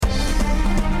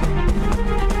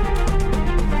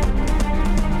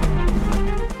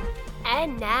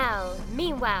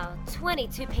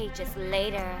22 pages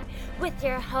later with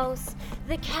your hosts,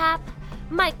 The Cap,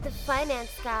 Mike the Finance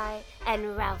Guy,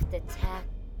 and Ralph the Tech.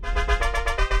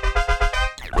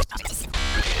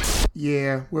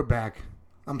 Yeah, we're back.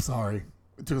 I'm sorry.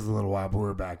 It took us a little while, but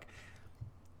we're back.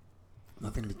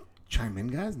 Nothing to chime in,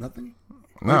 guys? Nothing?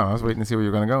 No, I was waiting to see where you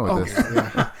were going to go with this.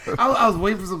 Yeah. I was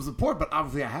waiting for some support, but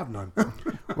obviously I have none.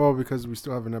 Well, because we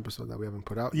still have an episode that we haven't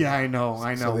put out. Yeah, I know.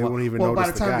 So they won't even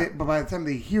notice the gap. But by the time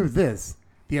they hear this,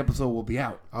 the episode will be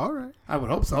out. All right. I would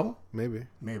hope so. Maybe.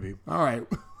 All right.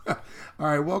 All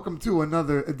right. Welcome to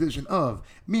another edition of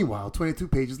Meanwhile, 22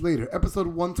 Pages Later, episode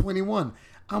 121.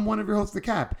 I'm one of your hosts, The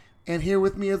Cap. And here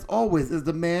with me, as always, is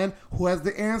the man who has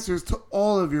the answers to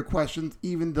all of your questions,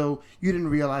 even though you didn't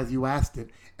realize you asked it.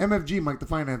 MFG, Mike the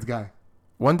Finance Guy.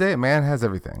 One day a man has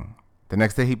everything. The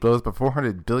next day he blows up a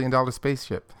 $400 billion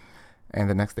spaceship. And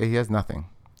the next day he has nothing.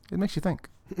 It makes you think.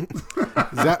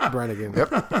 Zap Brannigan.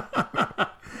 Yep.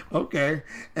 Okay.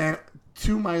 And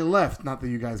to my left, not that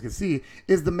you guys can see,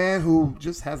 is the man who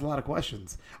just has a lot of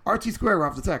questions. RT Square,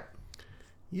 Ralph the Tech.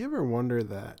 You ever wonder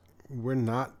that we're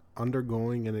not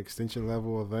undergoing an extinction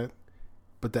level event,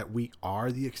 but that we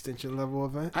are the extinction level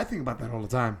event? I think about that all the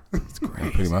time. It's great.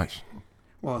 Yeah, pretty much.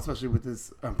 Well, especially with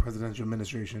this presidential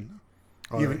administration.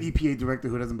 Oh, You have an EPA director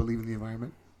who doesn't believe in the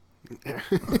environment.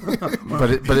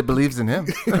 but it believes in him.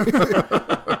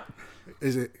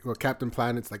 Is it, well, Captain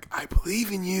Planet's like, I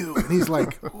believe in you. And he's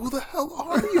like, who the hell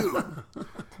are you?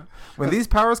 When these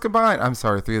powers combine, I'm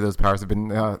sorry, 3 of those powers have been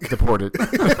deported.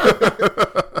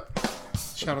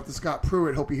 Shout out to Scott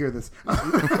Pruitt. Hope you hear this.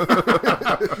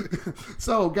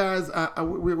 So, guys,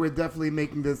 we're definitely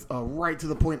making this a right to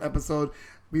the point episode.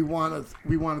 We wanted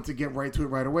to get right to it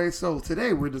right away. So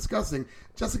today we're discussing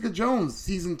Jessica Jones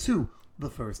season 2,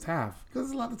 the first half, because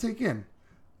there's a lot to take in.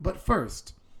 But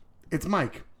first, it's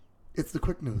Mike. It's the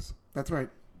quick news. That's right.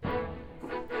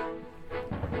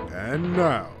 And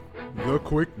now, the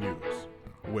quick news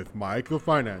with Mike the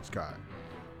Finance Guy.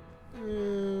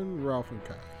 And Ralph and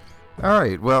Kai. All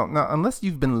right. Well, now, unless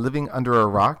you've been living under a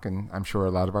rock, and I'm sure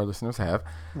a lot of our listeners have.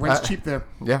 Rent's cheap there.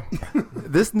 Yeah.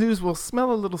 This news will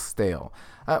smell a little stale.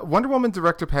 Wonder Woman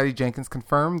director Patty Jenkins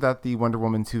confirmed that the Wonder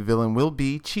Woman 2 villain will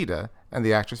be Cheetah, and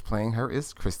the actress playing her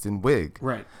is Kristen Wiig.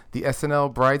 Right. The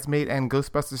SNL bridesmaid and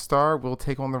Ghostbusters star will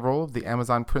take on the role of the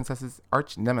Amazon princess's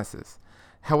arch nemesis.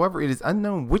 However, it is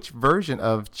unknown which version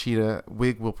of Cheetah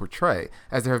Wiig will portray,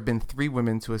 as there have been 3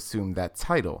 women to assume that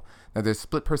title. Now, there's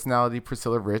split personality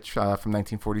Priscilla Rich from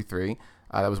 1943.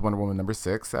 That was Wonder Woman number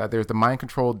 6. There's the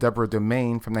mind-controlled Deborah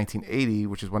Domain from 1980,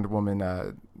 which is Wonder Woman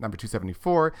number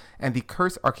 274. And the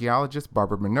cursed archaeologist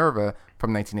Barbara Minerva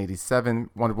from 1987,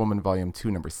 Wonder Woman volume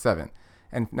 2, number 7.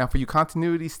 And now for you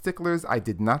continuity sticklers, I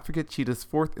did not forget Cheetah's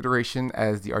 4th iteration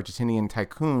as the Argentinian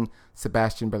tycoon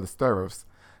Sebastian Ballesteros.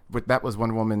 But that was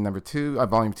Wonder Woman number 2,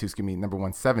 volume 2, number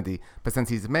 170. But since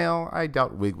he's male, I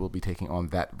doubt Wiig will be taking on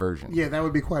that version. Yeah, that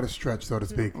would be quite a stretch, so to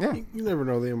speak. Yeah. You never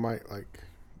know. They might,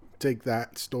 take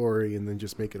that story and then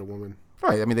just make it a woman.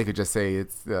 Right. I mean, they could just say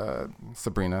it's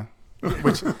Sabrina,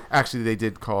 which actually they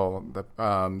did call they've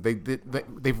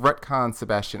retconned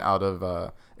Sebastian out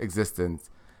of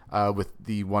existence with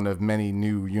the one of many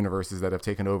new universes that have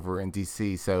taken over in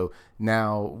DC. So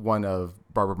now one of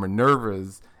Barbara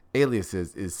Minerva's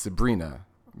aliases is Sabrina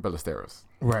Ballesteros.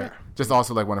 Right. Just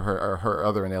also like one of her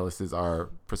other aliases are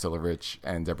Priscilla Rich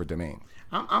and Deborah Domain.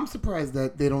 I'm surprised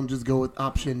that they don't just go with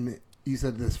option. You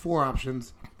said there's 4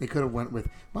 options. They could have went with.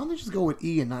 Why don't they just go with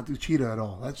E and not do Cheetah at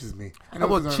all? That's just me.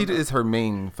 Well, Cheetah is her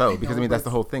main foe because that's the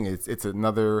whole thing. It's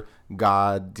another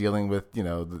god dealing with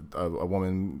a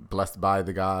woman blessed by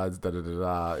the gods. Da da da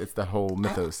da. It's the whole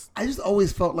mythos. I just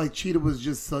always felt like Cheetah was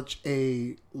just such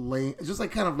a lame, just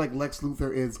like kind of like Lex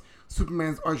Luthor is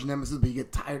Superman's arch nemesis, but you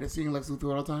get tired of seeing Lex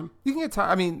Luthor all the time. You can get tired.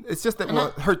 I mean, it's just that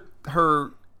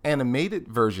her animated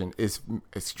version is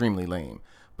extremely lame.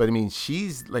 But I mean,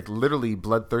 she's like literally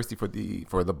bloodthirsty for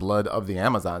the blood of the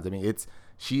Amazons. I mean,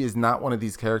 she is not one of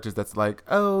these characters that's like,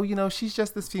 oh, she's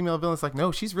just this female villain. It's like,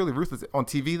 no, she's really ruthless. On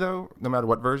TV though, no matter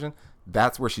what version,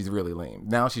 that's where she's really lame.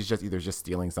 Now she's just either just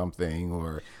stealing something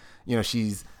or,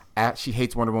 she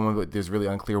hates Wonder Woman, but there's really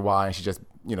unclear why, and she just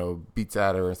beats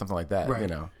at her or something like that.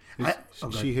 Right.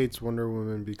 She hates Wonder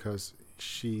Woman because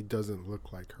she doesn't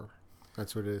look like her.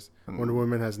 That's what it is. Wonder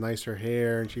Woman has nicer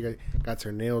hair, and she got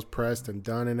her nails pressed and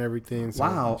done and everything. So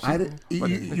Wow, I did.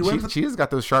 She has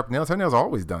got those sharp nails. Her nails are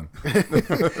always done.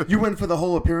 You went for the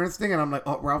whole appearance thing, and I'm like,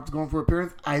 oh, Ralph's going for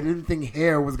appearance. I didn't think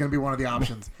hair was going to be one of the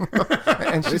options.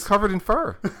 And she's covered in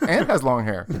fur and has long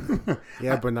hair.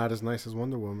 yeah, but not as nice as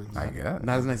Wonder Woman. I guess.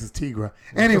 Not as nice as Tigra.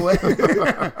 Anyway,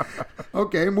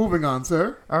 okay, moving on,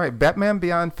 sir. All right, Batman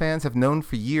Beyond fans have known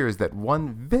for years that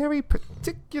one very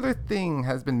particular thing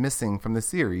has been missing from the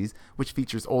series, which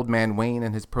features Old Man Wayne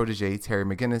and his protege Terry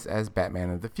McGinnis as Batman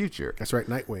of the future. That's right,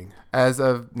 Nightwing. As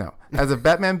of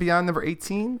Batman Beyond number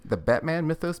 18, the Batman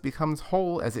mythos becomes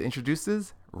whole as it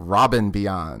introduces Robin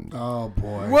Beyond. Oh,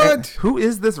 boy. What? Who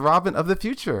is this Robin of the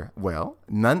future? Well,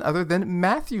 none other than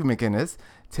Matthew McGinnis,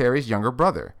 Terry's younger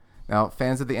brother. Now,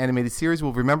 fans of the animated series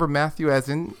will remember Matthew as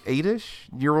an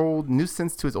 8-ish-year-old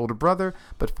nuisance to his older brother,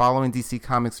 but following DC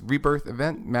Comics' Rebirth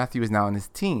event, Matthew is now in his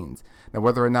teens. Now,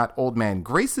 whether or not Old Man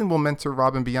Grayson will mentor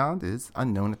Robin Beyond is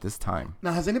unknown at this time.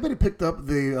 Now, has anybody picked up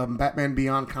the Batman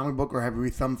Beyond comic book, or have we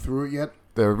thumbed through it yet?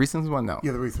 The recent one, no.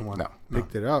 Yeah, the recent one. No.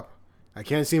 Picked it up. I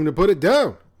can't seem to put it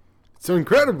down. It's so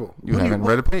incredible. You haven't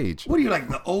read a page. What are you, like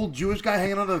the old Jewish guy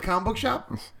hanging out of the comic book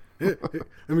shop?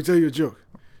 Let me tell you a joke.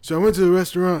 So I went to the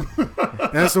restaurant and I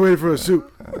asked the waiter for a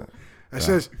soup. I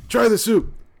says, try the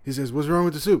soup. He says, what's wrong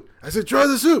with the soup? I said, try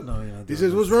the soup. No, you're not he doing says,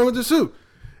 this. what's wrong with the soup?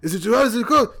 Is it too hot? Is it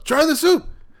cold? Try the soup.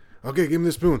 Okay, give him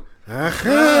the spoon.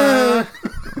 Aha!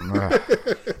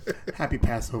 Happy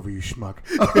Passover, you schmuck.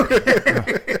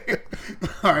 Okay.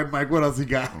 All right, Mike, what else you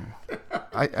got?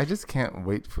 I just can't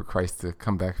wait for Christ to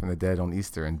come back from the dead on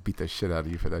Easter and beat the shit out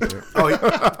of you for that joke.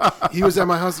 Oh, he was at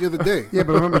my house the other day. Yeah,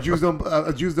 but remember, Jews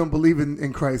don't believe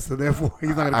in Christ, so therefore he's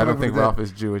not going to. I don't think Ralph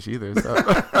is Jewish either, so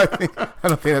I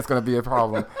don't think that's going to be a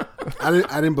problem. I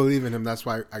didn't believe in him. That's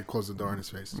why I closed the door in his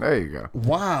face. There you go.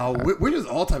 Wow, we're just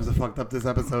all types of fucked up this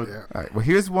episode. Yeah. All right. Well,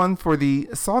 here's one for the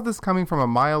saw this coming from a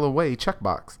mile away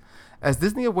checkbox. As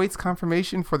Disney awaits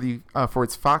confirmation for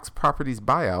its Fox Properties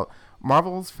buyout,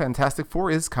 Marvel's Fantastic Four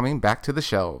is coming back to the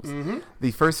shelves. Mm-hmm. The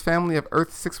first family of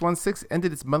Earth 616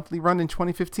 ended its monthly run in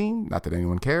 2015, not that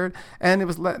anyone cared, and it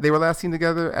was they were last seen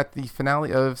together at the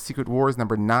finale of Secret Wars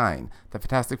number 9. The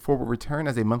Fantastic Four will return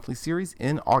as a monthly series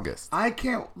in August. I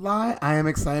can't lie, I am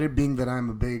excited, being that I'm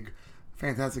a big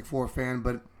Fantastic Four fan,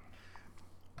 but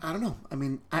I don't know. I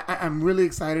mean, I'm really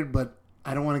excited, but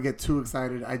I don't want to get too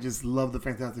excited. I just love the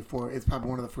Fantastic Four. It's probably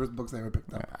one of the first books I ever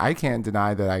picked up. I can't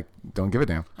deny that I don't give a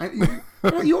damn.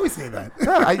 You always say that.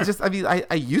 Yeah,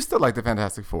 I used to like the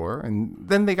Fantastic Four, and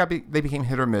then they became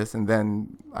hit or miss, and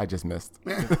then I just missed.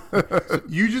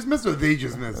 You just missed, or they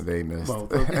just missed? They missed,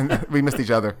 Both. Okay. and we missed each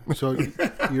other. So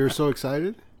you're so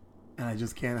excited? And I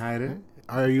just can't hide it.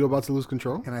 Are you about to lose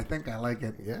control? And I think I like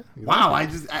it. Yeah. Wow, I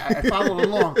followed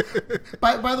along.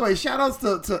 By the way, shout outs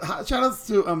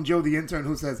to Joe the intern,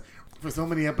 who says, for so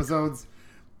many episodes,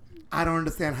 I don't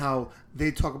understand how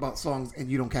they talk about songs and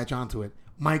you don't catch on to it.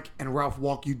 Mike and Ralph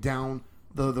walk you down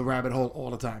the rabbit hole all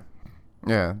the time.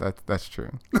 Yeah, that's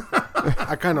true.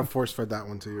 I kind of force fed that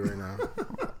one to you right now.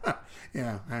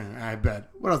 Yeah, I bet.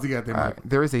 What else you got there, Mike?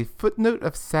 There is a footnote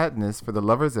of sadness for the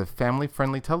lovers of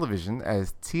family-friendly television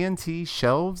as TNT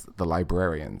shelves The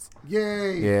Librarians.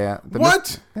 Yay! Yeah.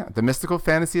 What? The mystical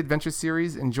fantasy adventure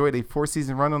series enjoyed a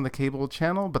 4-season run on the cable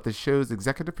channel, but the show's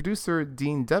executive producer,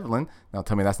 Dean Devlin, now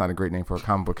tell me that's not a great name for a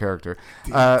comic book character,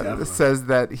 says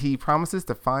that he promises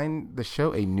to find the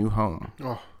show a new home.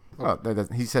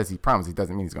 He says he promised. He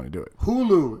doesn't mean he's going to do it.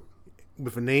 Hulu.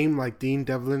 With a name like Dean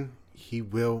Devlin, he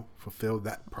will fulfill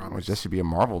that promise. Which just should be a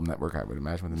Marvel network, I would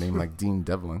imagine, with a name like Dean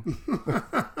Devlin.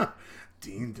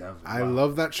 Dean Devlin. I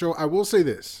love that show. I will say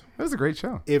this. It was a great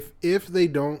show. If they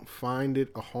don't find it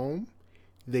a home,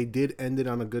 they did end it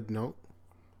on a good note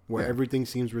where everything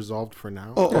seems resolved for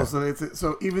now.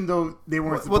 So even though they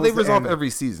weren't Well, they supposed to resolve end- every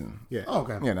season. Yeah. Oh,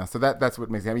 okay. You know, so that's what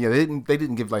makes it. I mean, yeah, they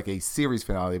didn't give like a series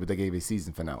finale, but they gave a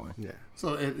season finale. Yeah.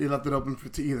 So it left it open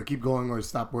to either keep going or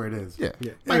stop where it is. Yeah.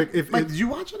 Yeah. Mike, If did you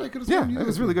watch it? I could have Yeah, sworn you it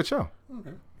was a did. really good show.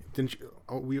 Okay. Didn't you,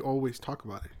 we always talk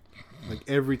about it. Like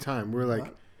every time. We're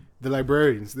like, the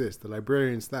Librarians this, the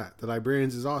Librarians that. The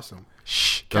Librarians is awesome.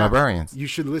 Shh, the Librarians. You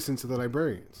should listen to the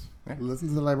Librarians. Listen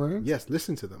to the librarian? Yes,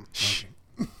 listen to them. Shh.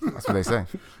 That's what they say.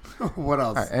 What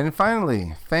else? All right, and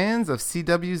finally, fans of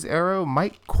CW's Arrow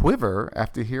might quiver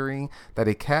after hearing that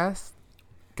a cast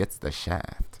gets the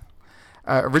shaft.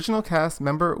 Original cast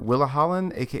member Willa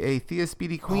Holland, a.k.a. Thea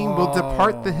Speedy Queen, will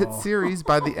depart the hit series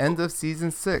by the end of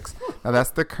Season 6. Now,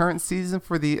 that's the current season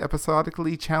for the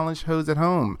episodically challenged hoes at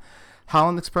home.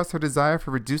 Holland expressed her desire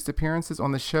for reduced appearances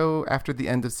on the show after the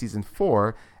end of season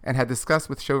 4 and had discussed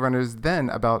with showrunners then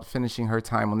about finishing her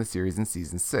time on the series in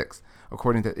season 6.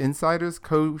 According to insiders,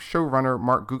 co-showrunner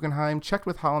Mark Guggenheim checked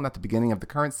with Holland at the beginning of the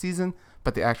current season,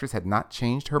 but the actress had not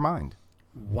changed her mind.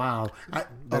 Wow.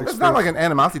 It's not like an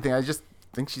animosity thing. I just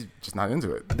think she's just not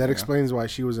into it. That explains why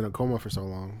she was in a coma for so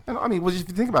long. And I mean, well, if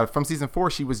you think about it, from season 4,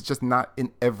 she was just not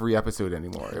in every episode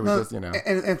anymore. It was just,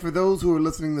 And for those who are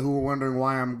listening who are wondering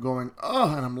why I'm going,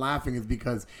 oh, and I'm laughing, is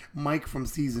because Mike from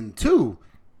season 2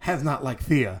 has not liked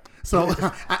Thea. So,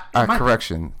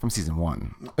 correction, from season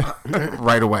 1.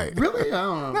 Right away. Really? I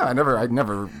don't know. No, I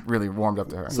never really warmed up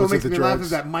to her. So what makes me laugh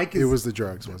is that Mike is... It was the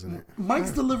drugs, wasn't it?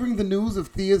 Mike's delivering the news of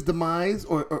Thea's demise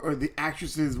or the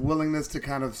actress's willingness to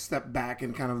kind of step back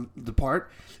and kind of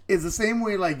depart is the same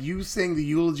way like you saying the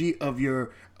eulogy of your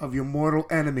mortal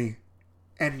enemy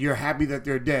and you're happy that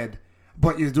they're dead,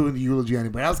 but you're doing the eulogy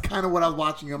anyway. That was kind of what I was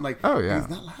watching. I'm like, oh, yeah. He's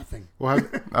not laughing. Well,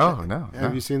 no.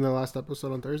 Have you seen the last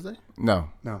episode on Thursday? No.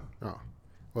 Oh.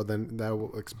 Well, then that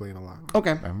will explain a lot.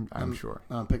 Okay. I'm sure.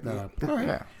 I'll pick that up. All right.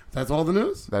 Yeah. That's all the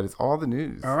news? That is all the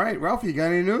news. All right. Ralphie, you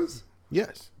got any news?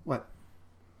 Yes. What?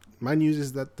 My news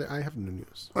is that I have no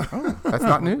news. Oh, that's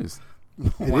not news.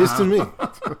 It is to me.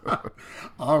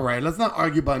 All right. Let's not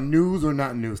argue about news or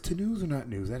not news. To news or not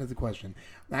news? That is the question.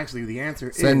 Actually, the answer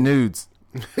is... Send nudes.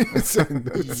 Whoa,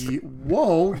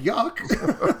 yuck.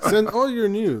 Send all your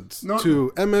nudes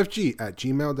to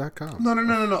mfg@gmail.com.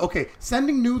 No. Okay,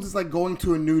 sending nudes is like going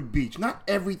to a nude beach. Not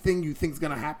everything you think is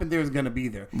going to happen there is going to be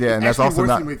there. Yeah, and it's that's also worse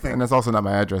not than we think. and that's also not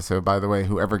my address. So by the way,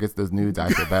 whoever gets those nudes, I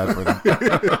feel bad for them.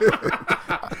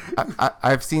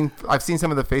 I've seen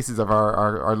some of the faces of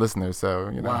our listeners, so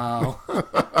you know. Wow.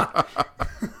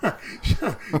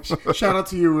 Shout out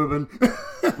to you, Ruben.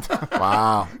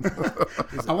 Wow.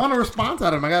 I want to respond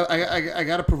to him. I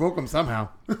got to provoke him somehow.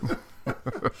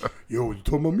 Yo, what you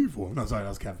talking about me for? No, sorry, that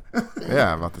was Kevin.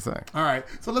 Yeah, I'm about to say. All right,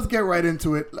 so let's get right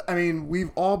into it. I mean,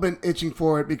 we've all been itching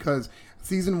for it because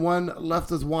season 1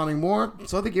 left us wanting more,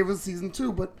 so they gave us season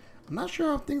 2, but I'm not sure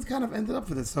how things kind of ended up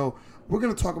for this. So we're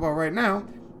going to talk about right now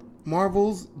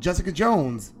Marvel's Jessica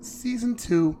Jones, season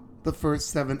 2, the first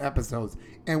 7 episodes.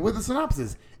 And with a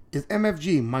synopsis is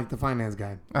MFG, Mike the Finance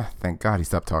Guy. Thank God he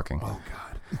stopped talking. Oh, God.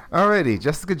 Alrighty,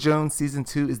 Jessica Jones Season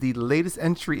 2 is the latest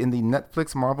entry in the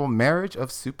Netflix Marvel marriage of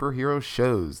superhero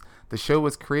shows. The show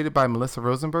was created by Melissa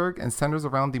Rosenberg and centers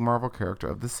around the Marvel character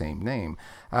of the same name.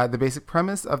 The basic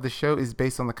premise of the show is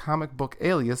based on the comic book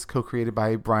Alias, co-created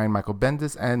by Brian Michael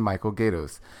Bendis and Michael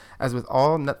Gaydos. As with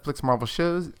all Netflix Marvel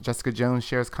shows, Jessica Jones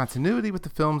shares continuity with the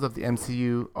films of the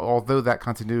MCU, although that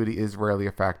continuity is rarely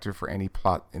a factor for any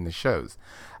plot in the shows.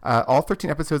 All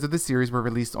 13 episodes of the series were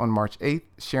released on March 8th,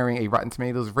 sharing a Rotten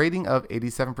Tomatoes rating of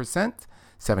 87%,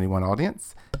 71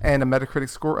 audience, and a Metacritic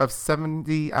score of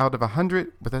 70 out of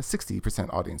 100 with a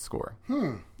 60% audience score.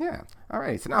 Yeah. All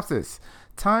right. Synopsis.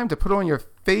 Time to put on your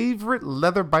favorite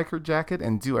leather biker jacket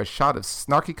and do a shot of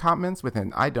snarky comments with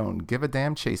an I don't give a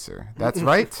damn chaser. That's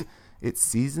right. It's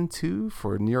season 2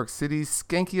 for New York City's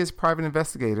skankiest private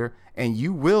investigator, and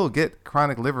you will get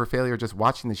chronic liver failure just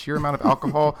watching the sheer amount of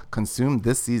alcohol consumed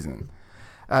this season.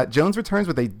 Jones returns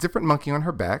with a different monkey on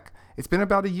her back. It's been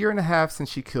about 1.5 years since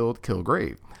she killed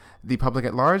Kilgrave. The public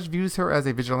at large views her as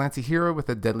a vigilante hero with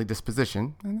a deadly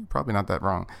disposition, and probably not that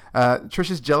wrong.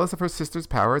 Trish is jealous of her sister's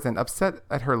powers and upset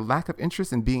at her lack of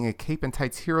interest in being a cape and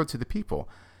tights hero to the people.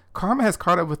 Karma has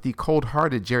caught up with the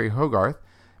cold-hearted Jerry Hogarth.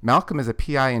 Malcolm is a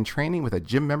PI in training with a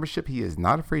gym membership he is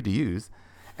not afraid to use.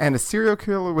 And a serial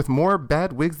killer with more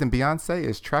bad wigs than Beyonce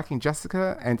is tracking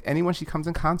Jessica and anyone she comes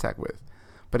in contact with.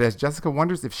 But as Jessica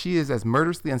wonders if she is as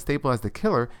murderously unstable as the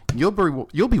killer, you'll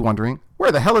be wondering,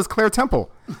 where the hell is Claire Temple?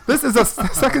 This is a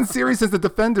second series since The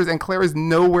Defenders, and Claire is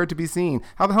nowhere to be seen.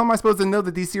 How the hell am I supposed to know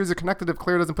that these series are connected if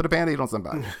Claire doesn't put a Band-Aid on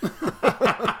somebody?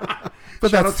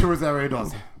 Shout out to Rosario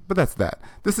Dawson. But that's that.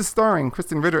 This is starring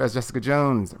Kristen Ritter as Jessica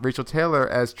Jones, Rachel Taylor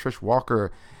as Trish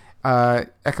Walker, Eka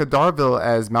Darville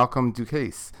as Malcolm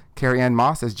Duquesne, Carrie Ann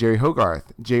Moss as Jerry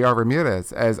Hogarth, J.R.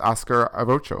 Ramirez as Oscar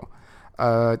Arocho,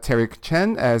 Terry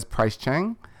Chen as Price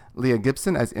Chang, Leah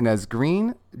Gibson as Inez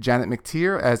Green, Janet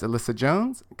McTeer as Alyssa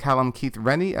Jones, Callum Keith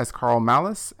Rennie as Carl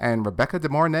Malice, and Rebecca De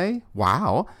Mornay,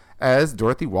 wow, as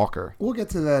Dorothy Walker. We'll get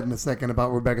to that in a second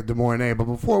about Rebecca De Mornay, but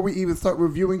before we even start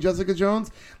reviewing Jessica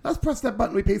Jones, let's press that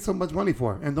button we paid so much money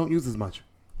for and don't use as much.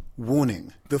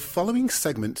 Warning. The following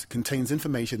segment contains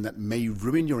information that may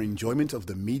ruin your enjoyment of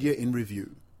the media in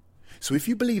review. So if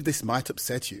you believe this might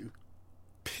upset you,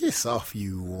 piss off,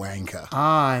 you wanker.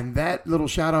 And that little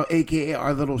shout out, aka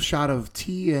our little shot of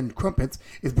tea and crumpets,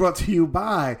 is brought to you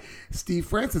by Steve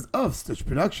Francis of Stitch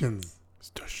Productions.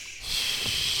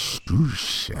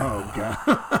 Stoosh. Oh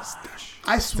God!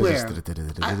 I swear,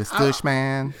 Stoosh,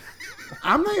 man.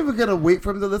 I'm not even gonna wait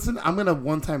for him to listen. I'm gonna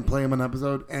one time play him an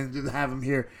episode and just have him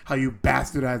hear how you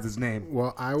bastardize his name.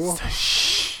 Well, I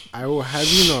will have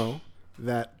you know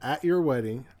that at your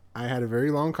wedding, I had a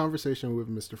very long conversation with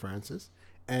Mr. Francis,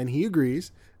 and he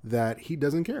agrees that he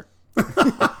doesn't care.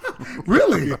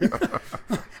 Really?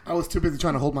 I was too busy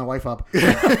trying to hold my wife up.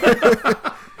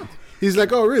 He's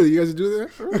like, oh, really? You guys do that?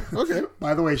 Oh, okay.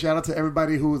 By the way, shout out to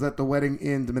everybody who was at the wedding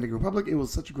in Dominican Republic. It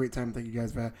was such a great time. Thank you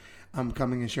guys for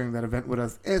coming and sharing that event with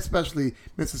us, especially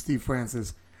Mr. Steve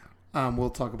Francis. We'll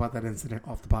talk about that incident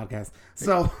off the podcast.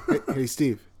 So, hey,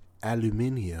 Steve,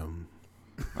 aluminium.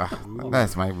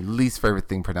 That's my least favorite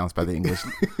thing pronounced by the English.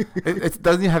 It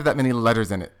doesn't even have that many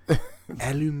letters in it.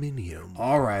 Aluminium.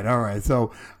 All right.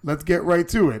 So let's get right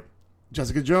to it.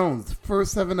 Jessica Jones,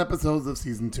 first 7 episodes of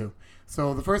season 2.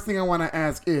 So the first thing I want to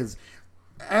ask is,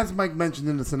 as Mike mentioned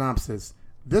in the synopsis,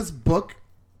 this book,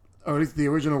 or at least the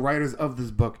original writers of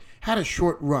this book, had a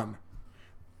short run.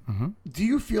 Mm-hmm. Do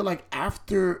you feel like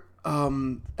after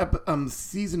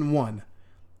season 1,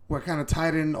 where kind of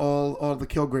tied in all the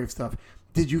Kilgrave stuff,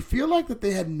 did you feel like that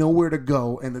they had nowhere to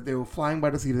go and that they were flying by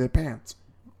the seat of their pants?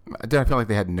 Did I feel like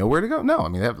they had nowhere to go? No. I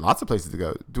mean, they have lots of places to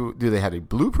go. Do they have a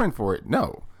blueprint for it?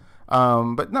 No.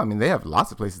 But no, I mean, they have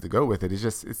lots of places to go with it.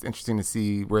 It's interesting to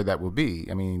see where that will be.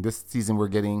 I mean, this season we're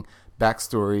getting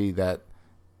backstory that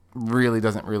really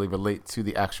doesn't really relate to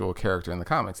the actual character in the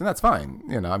comics, and that's fine.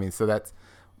 I mean, so that's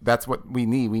what we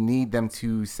need. We need them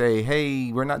to say,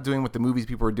 hey, we're not doing what the movies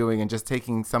people are doing and just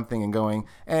taking something and going,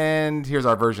 and here's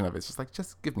our version of it. It's just like,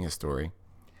 just give me a story.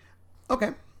 Okay.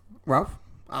 Ralph,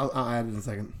 I'll add in a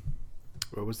second.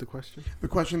 What was the question? The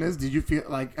question is, did you feel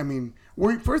like, I mean,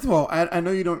 first of all, I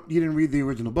know you didn't read the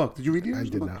original book. Did you read the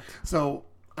original book? I did not. So,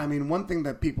 I mean, one thing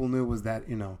that people knew was that,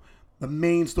 the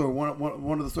main story,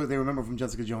 one of the stories they remember from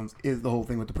Jessica Jones is the whole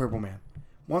thing with the Purple Man.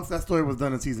 Once that story was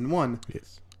done in season 1,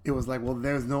 yes, it was like, well,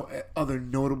 there's no other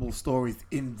notable stories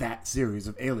in that series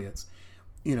of aliens.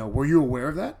 Were you aware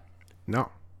of that? No.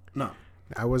 No.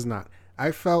 I was not.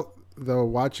 I felt, though,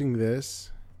 watching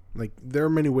this, like, there are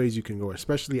many ways you can go,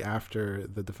 especially after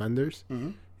the Defenders.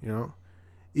 Mm-hmm.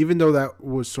 Even though that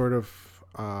was sort of,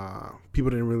 people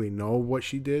didn't really know what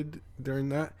she did during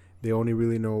that. They only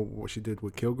really know what she did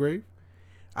with Kilgrave.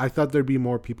 I thought there'd be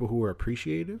more people who were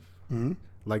appreciative, mm-hmm.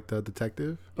 like the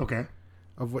detective. Okay.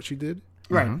 Of what she did.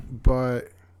 Right. Mm-hmm. But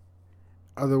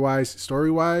otherwise,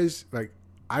 story-wise, like,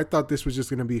 I thought this was just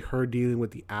going to be her dealing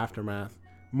with the aftermath,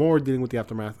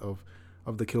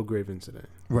 of the Kilgrave incident.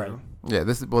 Right. Yeah,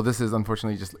 this is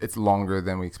unfortunately it's longer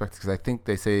than we expected, because I think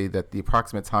they say that the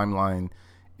approximate timeline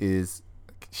is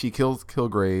she kills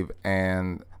Kilgrave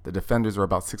and the Defenders are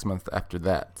about 6 months after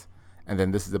that. And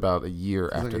then this is about a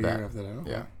year after that. Okay.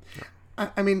 Yeah.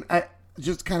 I mean, I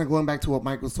just kind of going back to what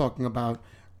Mike was talking about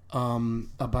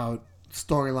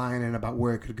storyline and about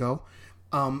where it could go.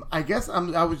 I guess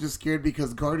I was just scared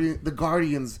because the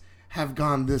Guardians have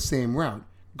gone this same route.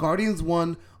 Guardians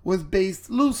 1 was based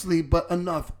loosely, but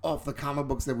enough off the comic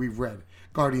books that we've read.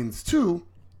 Guardians 2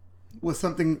 was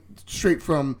something straight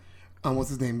from, what's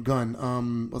his name?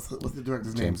 Gunn. What's the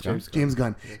director's name? James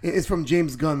Gunn. It's from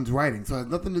James Gunn's writing, so it has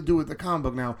nothing to do with the comic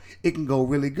book. Now, it can go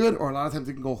really good, or a lot of times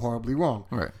it can go horribly wrong.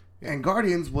 Right. And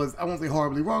Guardians was, I won't say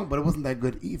horribly wrong, but it wasn't that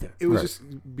good either. It was just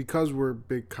because we're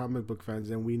big comic book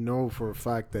fans and we know for a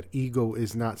fact that Ego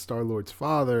is not Star-Lord's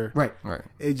father. Right.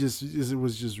 It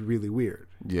was just really weird.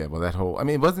 Yeah, well,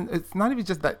 it's not even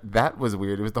just that was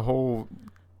weird. It was the whole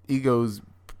Ego's,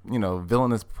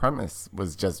 villainous premise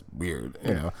was just weird,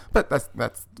 But that's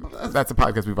a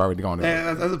podcast we've already gone over.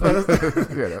 Yeah, that's a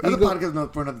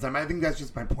podcast for another time. I think that's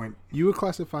just my point. You would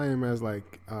classify him as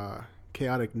like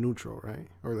chaotic neutral, right?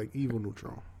 Or like evil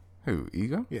neutral. Who,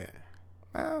 Ego? Yeah.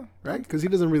 Right? Because he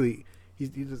doesn't really, he's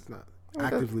just not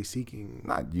actively seeking.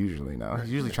 Not usually, no.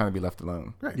 He's usually trying to be left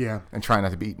alone. Right. Yeah. And trying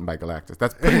not to be eaten by Galactus.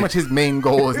 That's pretty much his main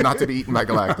goal, is not to be eaten by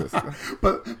Galactus.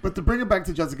 But to bring it back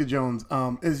to Jessica Jones,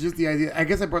 is just the idea. I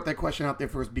guess I brought that question out there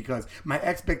first because my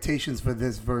expectations for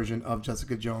this version of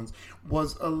Jessica Jones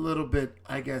was a little bit,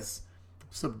 I guess,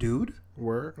 subdued.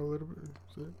 Were a little bit?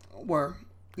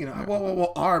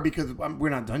 Because we're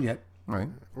not done yet. Right.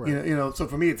 So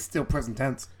for me, it's still present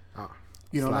tense.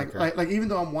 Like even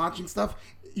though I'm watching stuff,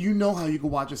 how you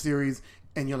can watch a series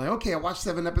and you're like, okay, I watched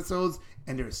 7 episodes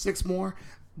and there's 6 more,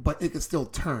 but it could still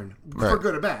turn for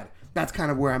good or bad. That's kind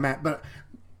of where I'm at. But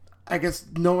I guess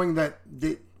knowing that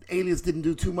the Alias didn't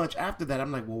do too much after that,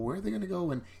 I'm like, well, where are they going to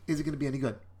go and is it going to be any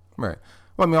good? Right.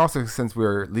 Well, I mean, also since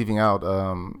we're leaving out,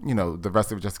 the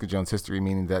rest of Jessica Jones' history,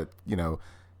 meaning that,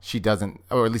 she doesn't,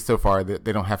 or at least so far,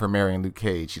 they don't have her marrying Luke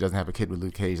Cage. She doesn't have a kid with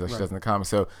Luke Cage like she does in the comics.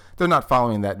 So they're not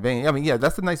following that vein. I mean, yeah,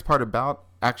 that's the nice part about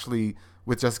actually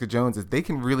with Jessica Jones is they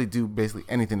can really do basically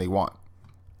anything they want,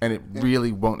 and it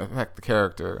really won't affect the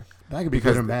character. That could be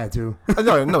good and bad too.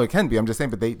 No, it can be. I'm just saying,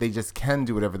 but they just can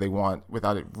do whatever they want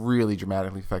without it really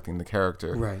dramatically affecting the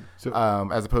character. Right. So,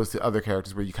 as opposed to other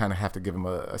characters where you kind of have to give them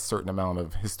a certain amount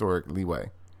of historic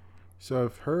leeway. so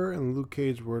if her and Luke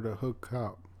Cage were to hook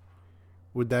up,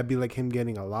 would that be like him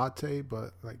getting a latte,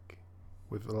 but like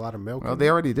with a lot of milk? Well, they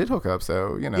already did hook up,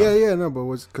 so you know. Yeah, no, but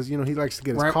was because he likes to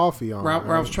get his Right. coffee on. right?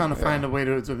 Ralph's trying to find a way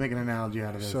to make an analogy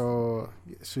out of this. So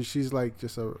she's like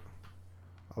just a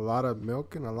lot of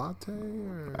milk in a latte.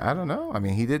 Or? I don't know. I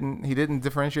mean, he didn't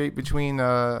differentiate between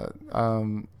either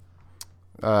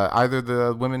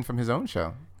the women from his own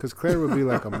show. Because Claire would be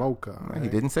like a mocha. Right? He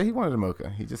didn't say he wanted a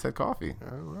mocha. He just said coffee.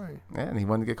 All right. Yeah, and he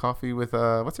wanted to get coffee with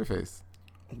what's her face?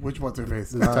 Which what's her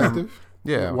face? The detective.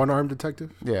 Yeah, One-armed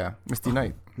detective. Yeah, Misty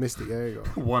Knight. Misty. There you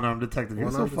go. One-armed detective. You're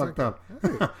so One-armed fucked up.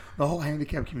 The whole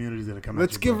handicapped community is gonna come.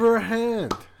 Let's at you, give bro. her a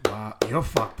hand. Wow, you're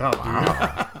fucked up,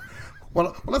 dude.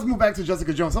 Well, let's move back to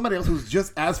Jessica Jones. Somebody else who's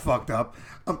just as fucked up.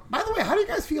 By the way, how do you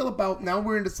guys feel about? Now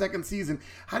we're in the second season.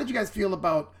 How did you guys feel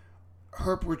about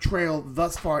her portrayal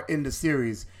thus far in the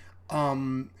series?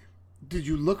 Did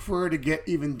you look for her to get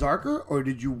even darker, or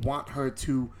did you want her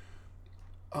to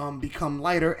become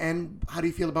lighter? And how do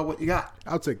you feel about what you got?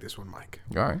 I'll take this one, Mike.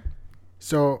 All right.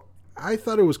 So I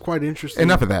thought it was quite interesting.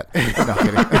 Enough of that.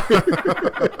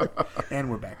 No, kidding. And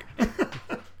we're back.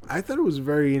 I thought it was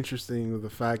very interesting the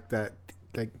fact that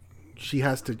like she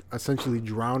has to essentially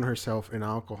drown herself in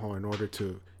alcohol in order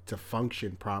to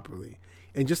function properly,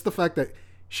 and just the fact that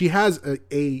she has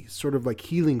a sort of like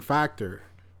healing factor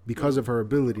because of her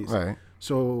abilities. Right.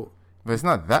 So, But it's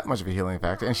not that much of a healing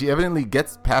factor, and she evidently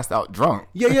gets passed out drunk.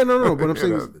 no. But I'm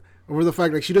saying You is, over the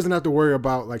fact like she doesn't have to worry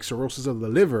about like cirrhosis of the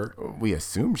liver. We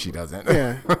assume she doesn't.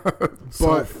 Yeah.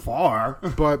 So far.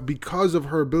 But because of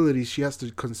her abilities, she has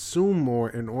to consume more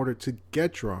in order to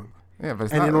get drunk. Yeah, but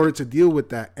it's And not in order to deal with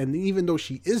that, and even though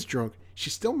she is drunk, she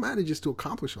still manages to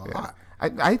accomplish a lot.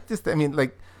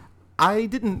 I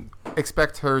didn't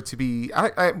expect her to be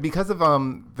because of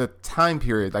the time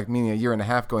period, like meaning a year and a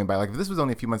half going by. Like if this was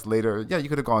only a few months later, yeah, you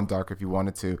could have gone dark if you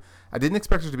wanted to. I didn't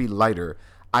expect her to be lighter.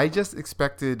 I just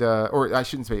expected, or I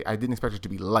shouldn't say, I didn't expect her to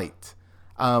be light.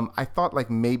 I thought like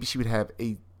maybe she would have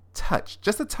a touch,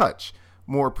 just a touch,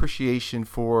 more appreciation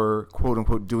for quote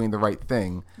unquote doing the right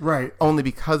thing. Right. Only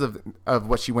because of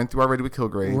what she went through already with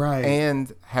Kilgrave. Right.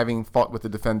 And having fought with the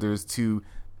Defenders to,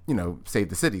 save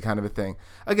the city kind of a thing.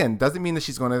 Again, doesn't mean that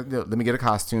she's going to, let me get a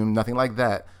costume, nothing like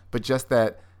that. But just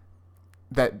that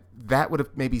would have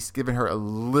maybe given her a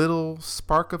little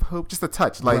spark of hope, just a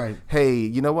touch. Like, Right. hey,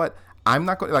 you know what? I'm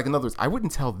not going to, like, in other words, I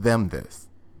wouldn't tell them this.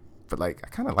 But, like, I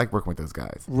kind of like working with those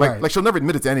guys. Right. Like, she'll never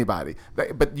admit it to anybody.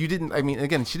 But you didn't, I mean,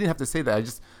 again, she didn't have to say that.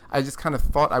 I just kind of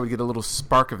thought I would get a little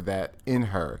spark of that in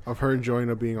her. Of her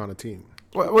enjoying being on a team.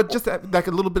 Well, just like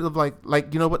a little bit of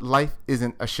like you know what, life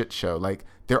isn't a shit show. Like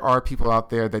there are people out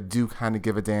there that do kind of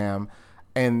give a damn,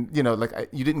 and you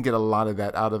didn't get a lot of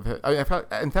that out of it.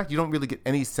 In fact, you don't really get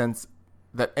any sense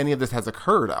that any of this has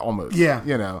occurred. Almost, Yeah.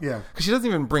 because she doesn't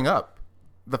even bring up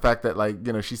the fact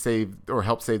that she saved or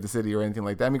helped save the city or anything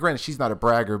like that. I mean, granted, she's not a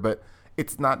bragger, but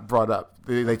it's not brought up.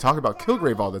 They talk about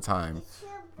Kilgrave all the time,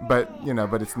 but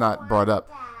it's not brought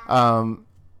up.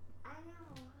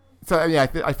 So yeah,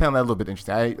 I found that a little bit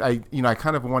interesting. I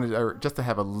kind of wanted her just to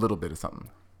have a little bit of something.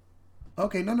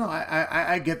 Okay, no,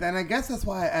 I get that, and I guess that's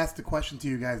why I asked the question to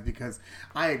you guys, because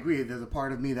I agree. There's a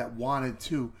part of me that wanted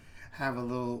to have a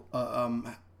little,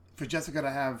 for Jessica to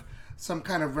have some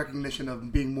kind of recognition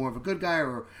of being more of a good guy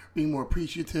or being more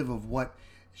appreciative of what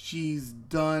she's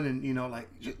done, and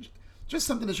just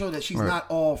something to show that she's not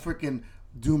all freaking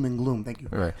doom and gloom. Thank you.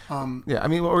 Right. Yeah. I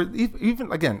mean, or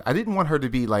even again, I didn't want her to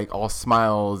be like all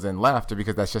smiles and laughter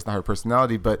because that's just not her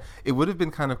personality. But it would have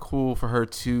been kind of cool for her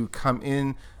to come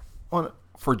in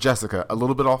for Jessica a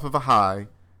little bit off of a high,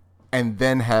 and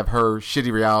then have her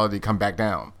shitty reality come back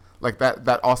down. Like that.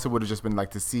 That also would have just been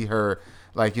like to see her.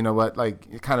 Like, you know what?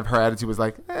 Like, kind of her attitude was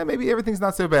like, maybe everything's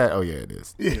not so bad. Oh yeah, it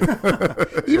is. Yeah.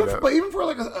 Even for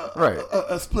like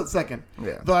a split second.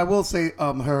 Yeah. Though I will say,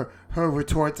 her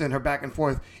retorts and her back and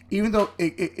forth, even though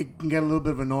it can get a little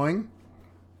bit of annoying,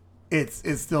 it's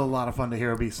still a lot of fun to hear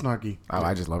her be snarky. Oh,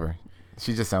 I just love her.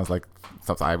 She just sounds like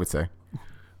something I would say.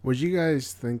 What do you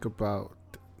guys think about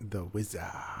the Wizard?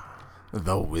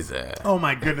 The Wizard. Oh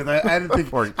my goodness! I didn't think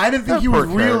Poor- I didn't think that he was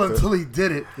poor real character. until he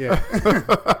did it. Yeah.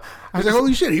 I was like,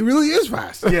 holy shit, he really is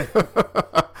fast. Yeah.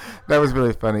 That was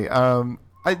really funny.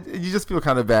 You just feel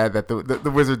kind of bad that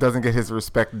the wizard doesn't get his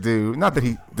respect due. Not that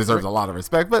he deserves a lot of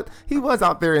respect, but he was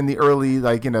out there in the early,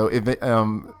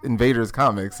 Invaders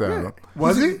comics. So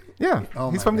Was he? yeah, Oh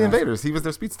he's my from the gosh. Invaders. He was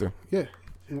their speedster. Yeah.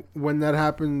 When that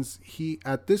happens,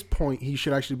 at this point he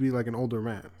should actually be like an older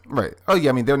man. Right. Oh yeah.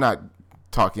 I mean, they're not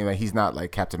talking like he's not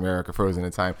like Captain America frozen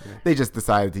in time. Yeah. They just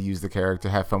decided to use the character,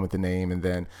 have fun with the name, and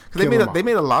then because they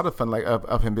made a lot of fun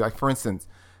of him. Like for instance.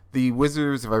 The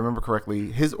Wizards, if I remember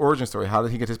correctly, his origin story. How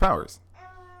did he get his powers?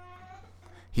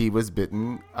 He was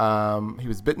bitten. He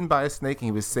was bitten by a snake, and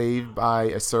he was saved by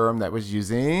a serum that was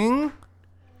using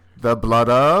the blood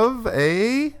of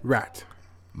a rat.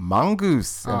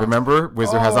 Mongoose. And remember,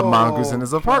 Wizard has a mongoose in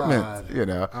his apartment.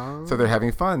 God. So they're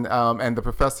having fun. And the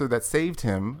professor that saved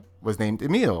him was named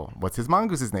Emil. What's his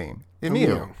mongoose's name?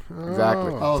 Emil.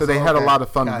 Exactly. Oh, so they had a lot of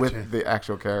fun Gotcha. with the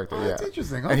actual character. Oh, that's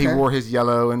interesting. And he Okay. wore his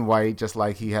yellow and white just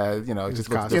like he had, just looks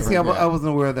Yeah, different. see, I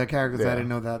wasn't aware of that character. So I Yeah. didn't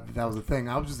know that was a thing.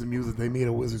 I was just amused that they made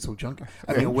a wizard so chunky.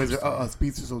 I mean, a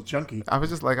speedster so chunky. I was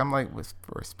just like,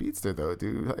 for a speedster though,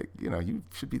 dude, like, you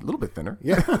should be a little bit thinner.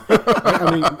 Yeah.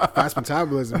 I mean, fast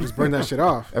metabolism, just burn that shit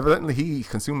off. Evidently, he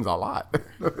consumes a lot.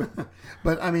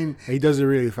 But I mean, He does it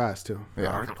really fast too.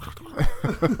 Yeah.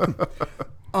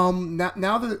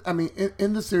 now that I mean,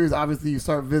 in the series, obviously you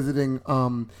start visiting.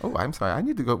 Oh, I'm sorry.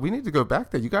 We need to go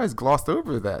back there. You guys glossed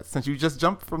over that since you just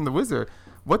jumped from the wizard.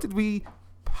 What did we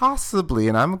possibly?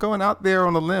 And I'm going out there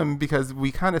on a limb because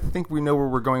we kind of think we know where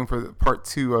we're going for part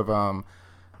 2 of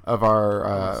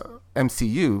our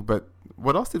MCU. But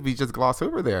what else did we just gloss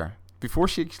over there before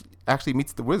she actually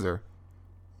meets the wizard?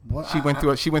 What, She went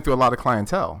through a lot of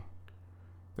clientele.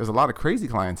 There's a lot of crazy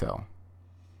clientele.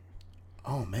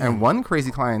 Oh man! And one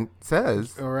crazy client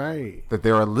says All right. that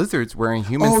there are lizards wearing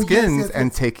human skins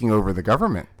and taking over the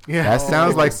government. Yeah. That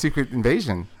sounds like Secret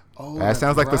Invasion. Oh, That that's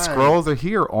sounds like the right. Skrulls are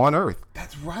here on Earth.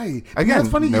 That's right. Again, it's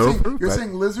funny no proof, you're but-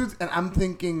 saying lizards, and I'm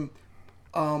thinking,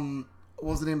 what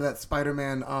was the name of that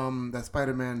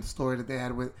Spider-Man story that they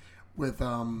had with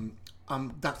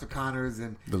Dr. Connors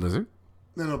and The lizard?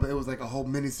 no, but it was like a whole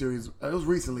miniseries. It was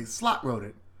recently. Slot wrote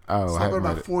it. Oh, I Slot haven't wrote it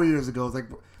read about it. 4 years ago. It's like,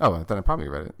 Oh, then I probably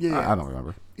read it. Yeah. I don't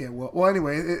remember. yeah. Well,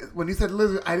 anyway, when you said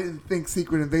lizard, I didn't think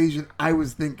Secret Invasion. I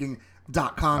was thinking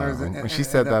Doc Connors. When she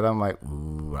said that, I'm like,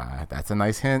 ooh, that's a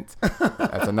nice hint.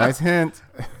 That's a nice hint.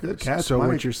 good catch. So Mike.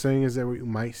 what you're saying is that we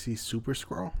might see Super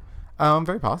Skrull?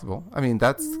 Very possible. I mean,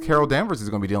 that's Carol Danvers is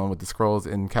going to be dealing with the Skrulls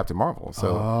in Captain Marvel.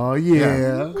 So, Oh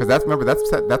yeah. because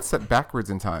that's set backwards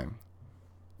in time.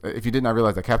 If you did not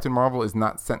realize that Captain Marvel is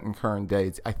not set in current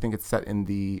days, I think it's set in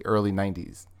the early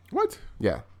 90s. What?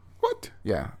 Yeah. What?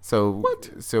 Yeah. So What?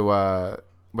 So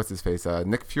what's his face?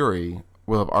 Nick Fury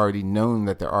will have already known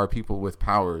that there are people with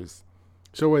powers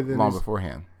So wait, then long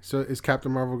beforehand. so is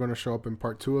Captain Marvel going to show up in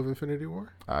part 2 of Infinity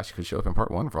War? She could show up in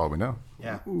part 1 for all we know.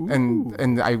 Yeah.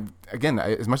 And I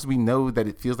as much as we know that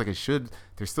it feels like it should,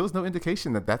 there still is no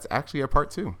indication that that's actually a part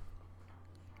 2.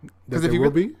 That there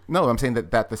will be? No, I'm saying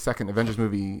that the second Avengers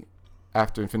movie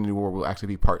after Infinity War will actually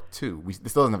be part 2. It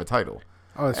still doesn't have a title.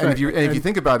 Oh, that's And right. if you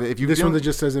think about it, This one that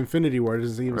just says Infinity War, it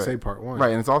doesn't even say part 1.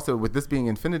 Right, and it's also with this being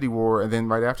Infinity War, and then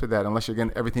right after that, unless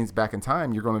everything's back in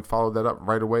time, you're going to follow that up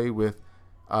right away with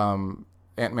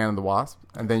Ant-Man and the Wasp,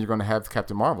 and then you're going to have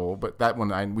Captain Marvel, but that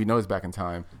one we know is back in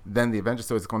time. Then the Avengers,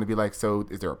 so it's going to be like, so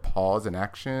is there a pause in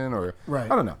action, or Right.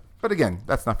 I don't know. But again,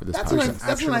 that's not for this That's podcast.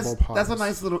 that's a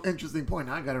nice little interesting point.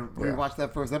 I got to rewatch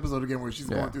that first episode again where she's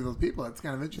going through those people. That's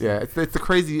kind of interesting. Yeah, it's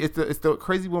the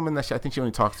crazy woman that I think she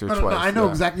only talks to her No, twice. I know Yeah.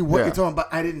 exactly what Yeah. you're talking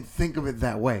about. I didn't think of it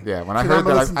that way. Yeah, when I So heard I'm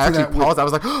gonna that, listen I to actually that with paused. I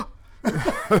was like,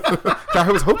 I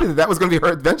was hoping that was going to be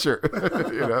her adventure.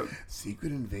 You know?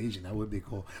 Secret Invasion. That would be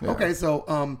cool. Okay,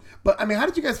 so but I mean, how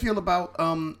did you guys feel about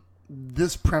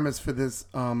this premise for this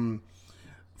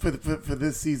for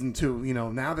this season 2? You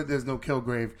know, now that there's no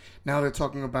Kilgrave, now they're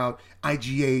talking about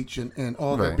IGH and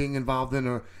all they're Right. being involved in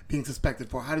or being suspected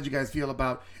for. How did you guys feel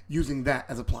about using that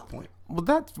as a plot point? Well,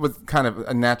 that was kind of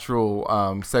a natural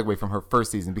segue from her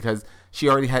first season because she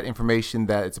already had information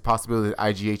that it's a possibility that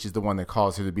IGH is the one that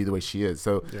caused her to be the way she is.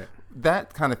 So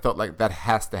that kind of felt like that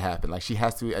has to happen. Like she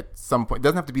has to at some point. It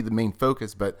doesn't have to be the main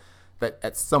focus, but that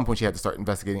at some point she had to start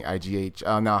investigating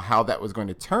IGH. Now, how that was going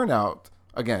to turn out,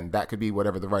 again, that could be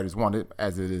whatever the writers wanted,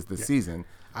 as it is this season.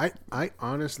 I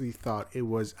honestly thought it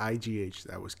was IGH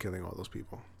that was killing all those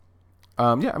people. Yeah,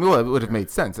 I mean, well, it would have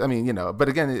made sense. I mean, but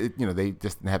again, they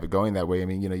just didn't have it going that way. I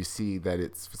mean, you see that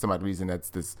it's for some odd reason that's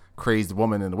this crazed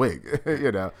woman in a wig,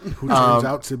 Who turns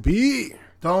out to be?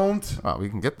 Don't. Well, we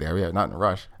can get there. Yeah, not in a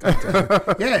rush.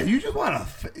 Yeah, you just want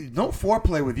to no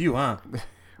foreplay with you, huh?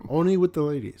 Only with the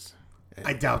ladies.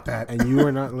 I doubt that. And you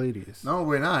are not ladies. No,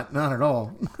 we're not. Not at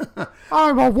all.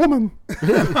 I'm a woman.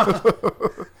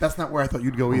 That's not where I thought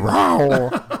you'd go either.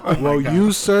 Wow. Well,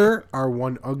 you, sir, are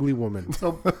one ugly woman.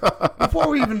 So before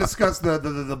we even discuss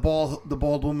the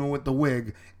bald woman with the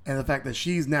wig and the fact that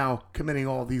she's now committing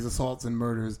all these assaults and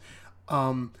murders,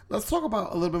 let's talk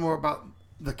about a little bit more about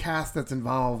the cast that's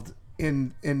involved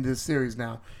in this series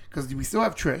now, because we still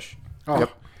have Trish. Oh,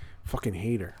 Yep. fucking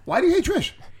hate her. Why do you hate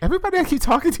Trish? Everybody I keep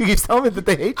talking to keeps telling me that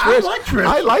they hate I Trish. like Trish.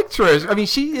 I like Trish. I mean,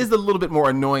 she is a little bit more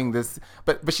annoying.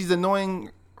 But she's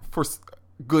annoying for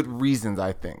good reasons,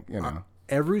 I think. You know.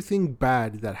 Everything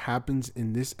bad that happens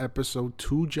in this episode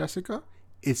to Jessica,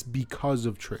 it's because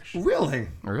of Trish. Really?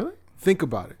 Really? Think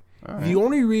about it. The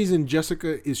only reason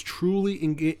Jessica is truly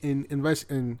in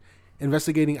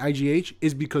investigating IGH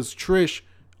is because Trish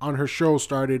on her show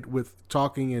started with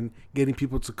talking and getting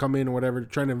people to come in or whatever,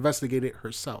 trying to investigate it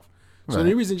herself. So the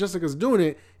only reason Jessica's doing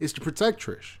it is to protect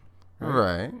Trish.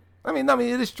 Right. I mean,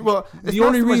 it is. Well, it's The not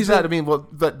only so much reason- that. I mean,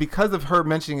 but because of her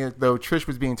mentioning it, though, Trish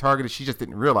was being targeted. She just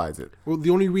didn't realize it. Well, the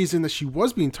only reason that she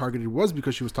was being targeted was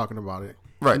because she was talking about it.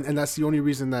 Right. And that's the only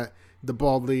reason that the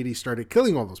bald lady started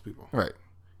killing all those people. Right.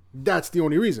 That's the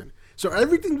only reason. So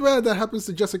everything bad that happens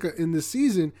to Jessica in this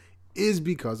season is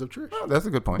because of Trish. Oh, that's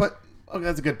a good point. But okay,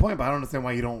 that's a good point. But I don't understand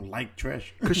why you don't like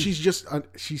Trish. Because she's just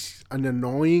she's an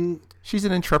annoying. She's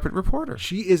an intrepid reporter.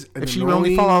 She is. An If she would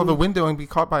only fall out of the window and be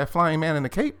caught by a flying man in a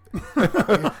cape,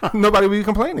 nobody would be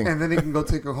complaining. And then he can go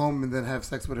take her home and then have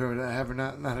sex with her and have her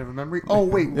not have a memory. Oh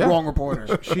wait, Yeah. wrong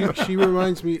reporter. She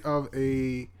reminds me of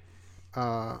a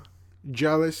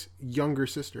jealous younger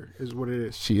sister. Is what it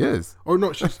is. She is. Or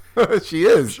no, she's She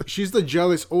is. she's the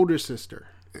jealous older sister.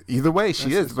 Either way,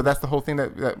 she is. But that's the whole thing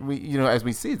that we, as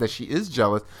we see, that she is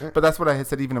jealous. But that's what I had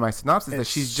said even in my synopsis, that It's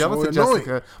she's so jealous of annoying.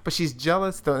 Jessica. But she's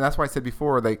jealous, though, and that's why I said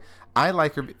before, like, I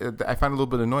like her. I find her a little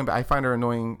bit annoying, but I find her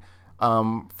annoying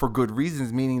for good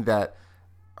reasons, meaning that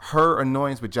her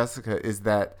annoyance with Jessica is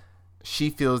that she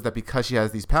feels that because she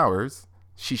has these powers,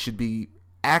 she should be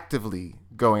actively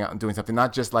going out and doing something,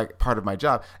 not just like part of my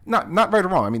job. Not right or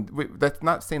wrong. I mean, that's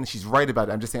not saying that she's right about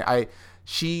it. I'm just saying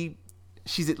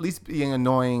she's at least being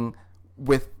annoying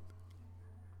with,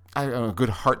 I don't know, a good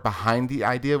heart behind the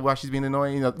idea of why she's being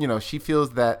annoying. You know, she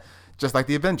feels that just like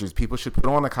the Avengers, people should put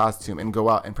on a costume and go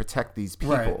out and protect these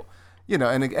people. Right. You know,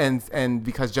 and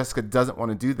because Jessica doesn't want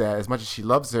to do that, as much as she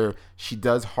loves her, she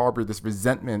does harbor this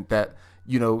resentment that,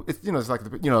 it's like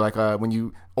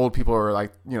when old people are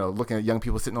like, looking at young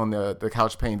people sitting on the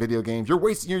couch playing video games. You're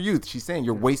wasting your youth. She's saying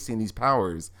you're wasting these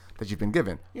powers that you've been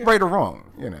given, right or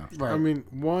wrong. Right. I mean,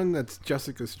 one, that's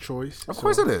Jessica's choice. Of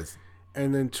course it is.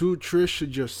 And then two, Trish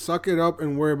should just suck it up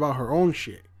and worry about her own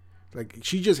shit. Like,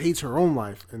 she just hates her own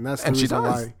life, and that's the And she reason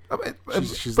does. why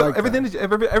she's But like everything, that.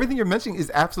 everything you're mentioning is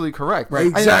absolutely correct.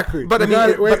 Exactly. But I You mean, got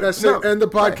it. Wait, but- that's no, it. End the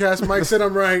podcast. Mike said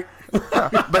I'm right.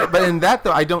 but in that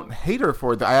though, I don't hate her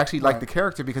for it. I actually like the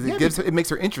character because it makes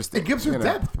her interesting. it gives her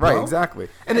depth, right? bro. Exactly,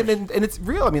 and it's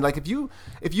real. I mean, like if you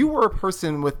were a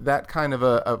person with that kind of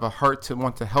a heart to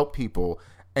want to help people,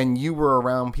 and you were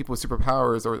around people with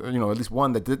superpowers, or at least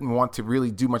one that didn't want to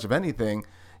really do much of anything,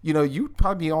 you'd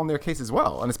probably be on their case as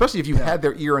well. And especially if you had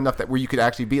their ear enough that where you could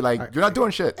actually be like, you're not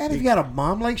doing shit. And if you had a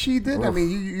mom like she did, I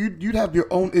mean, you'd have your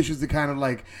own issues to kind of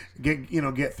like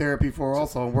get therapy for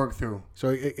also and work through. So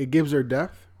it gives her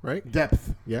depth, right?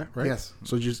 Depth. Yeah, right? Yes.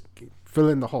 So just fill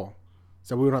in the hole.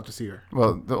 So we don't have to see her.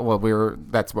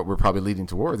 That's what we're probably leading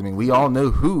towards. I mean, we all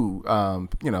know who,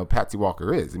 Patsy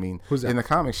Walker is. I mean, Who's that? in the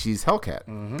comics, she's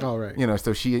Hellcat. Oh, right.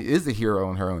 So she is a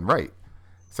hero in her own right.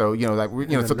 So so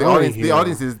the annoying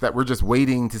audience hero. is that we're just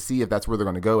waiting to see if that's where they're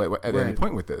going to go at any Right.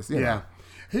 point with this. Yeah.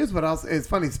 Here's what else. It's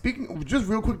funny. Speaking just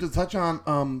real quick to touch on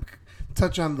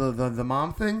the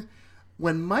mom thing.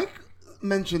 When Mike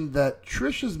mentioned that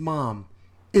Trisha's mom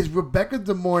is Rebecca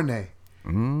De Mornay.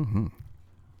 Mm-hmm.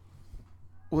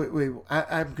 Wait.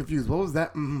 I'm confused. What was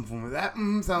that? From? That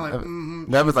sound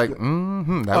like. That was like, that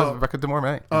was Rebecca De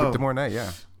Mornay. Oh. De Mornay,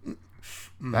 yeah.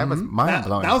 That was mind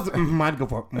blowing. That was I'd go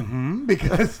for it.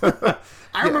 Because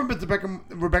I remember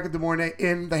Rebecca De Mornay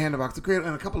in The Hand of Ox the Cradle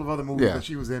and a couple of other movies Yeah. that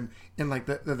she was in like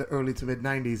the early to mid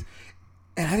 90s,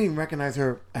 and I didn't recognize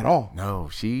her at all. No,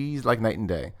 she's like night and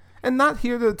day. And not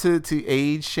here to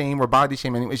age shame or body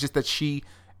shame anyway. It's just that she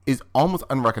is almost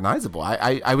unrecognizable.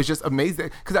 I was just amazed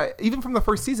because even from the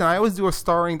first season, I always do a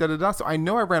starring da-da-da. So I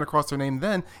know I ran across her name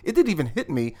then. It didn't even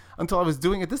hit me until I was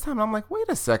doing it this time. And I'm like, wait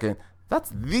a second. That's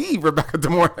the Rebecca De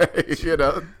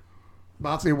Mornay, But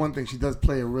I'll say one thing: she does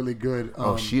play a really good.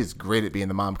 she is great at being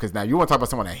the mom. Because now you want to talk about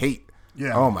someone I hate.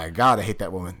 Yeah. Oh my God, I hate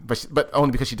that woman. But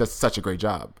only because she does such a great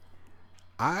job.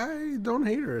 I don't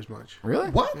hate her as much. Really?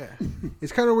 What? Yeah,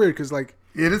 it's kind of weird because like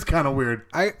It is kind of weird.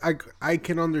 I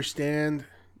can understand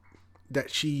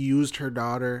that she used her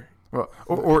daughter. Well,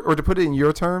 or to put it in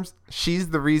your terms, she's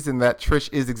the reason that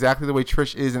Trish is exactly the way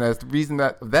Trish is, and as the reason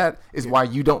that is why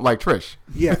you don't like Trish.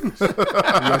 Yes,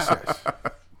 yes.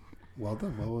 Well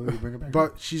done. Well, we'll bring it back.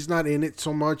 But she's not in it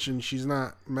so much, and she's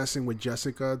not messing with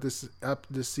Jessica this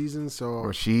season. So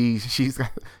Or she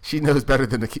knows better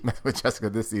than to keep messing with Jessica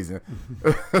this season.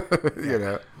 You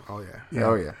know. oh yeah. Yeah.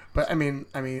 Oh yeah. But I mean,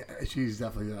 she's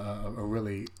definitely a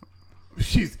really.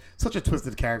 She's such a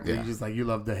twisted character. Yeah. You just like you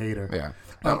love to hate her. Yeah.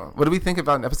 What do we think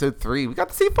about in episode 3? We got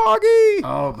to see Foggy.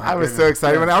 Oh my! I was so goodness.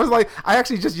 excited when I was like, I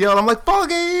actually just yelled. I'm like,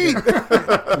 Foggy.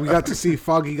 We got to see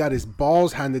Foggy got his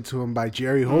balls handed to him by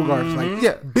Jerry Hogarth. Like,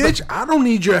 Yeah, bitch, I don't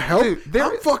need your help. Dude,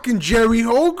 I'm fucking Jerry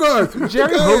Hogarth.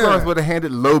 Jerry Yeah. Hogarth would have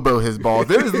handed Lobo his balls.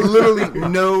 There is literally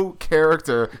no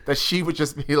character that she would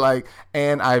just be like,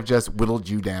 and I've just whittled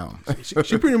you down.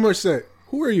 She pretty much said,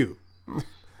 "Who are you?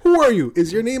 Who are you?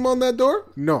 Is your name on that door?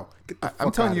 No. Get the I'm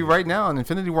fuck telling out you of right now, in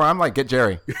Infinity War, I'm like, get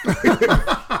Jerry.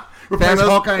 Replace Thanos-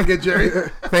 Hawkeye and get Jerry.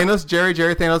 Thanos, Jerry,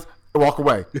 Thanos, walk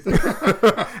away.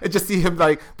 And just see him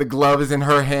like the glove is in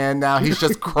her hand now. He's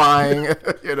just crying,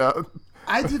 you know.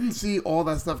 I didn't see all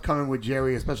that stuff coming with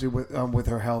Jerry, especially with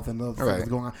her health and the stuff Right. that's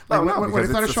going on. No, no, when because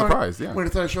it started it's a showing, surprise, yeah. when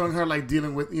it started showing her like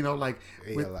dealing with like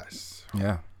with, ALS.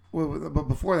 Yeah. but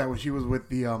before that when she was with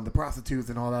the prostitutes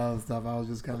and all that other stuff, I was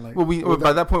just kind of like, Well,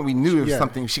 by that point we knew it was Yeah.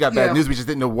 something. She got bad Yeah. news. We just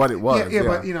didn't know what it was. yeah,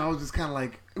 but I was just kind of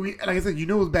like like I said,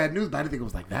 it was bad news, but I didn't think it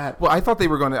was like that. Well, I thought they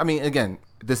were going to. I mean, again,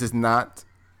 this is not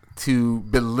to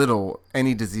belittle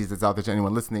any disease that's out there to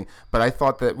anyone listening, but I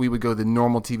thought that we would go the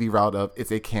normal TV route of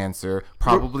it's a cancer,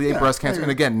 probably a Yeah, breast cancer, yeah.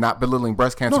 and again, not belittling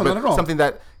breast cancer, No, but not at all. something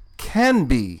that can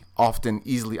be often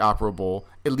easily operable,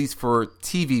 at least for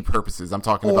TV purposes. I'm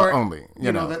talking about only.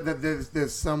 You know. that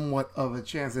there's somewhat of a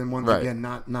chance, and once Right. again,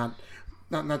 not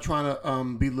trying to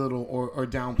belittle or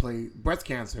downplay breast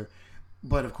cancer,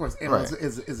 but of course, ALS Right.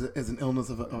 is an illness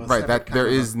of a Right, separate that kind there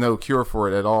of is no cure for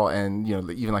it at all, and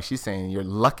even like she's saying, you're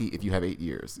lucky if you have 8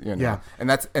 years. Yeah. and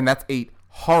that's 8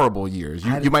 horrible years.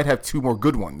 You might have 2 more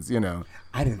good ones.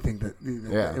 I didn't think that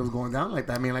Yeah. it was going down like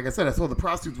that. I mean, like I said, I saw the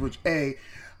prostitutes, which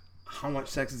how much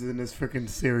sex is in this freaking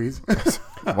series?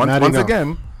 Not once enough.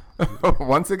 again,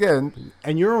 once again,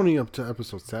 And you're only up to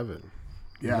episode 7.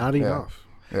 Yeah. Not Yeah. enough.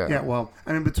 Yeah, well,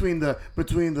 I mean, between the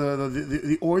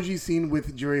orgy scene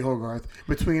with Jerry Hogarth,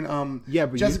 between Yeah,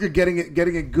 but Jessica getting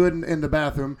it good in the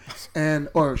bathroom, and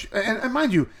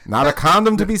mind you, not a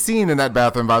condom to be seen in that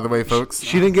bathroom, by the way, folks.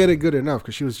 She didn't get it good enough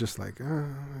because she was just like,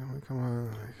 come on.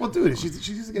 well, dude, she's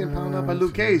just getting pounded up by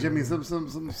Luke Cage. I mean,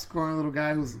 some scrawny little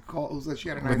guy who said she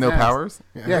had a nice With no ass. powers.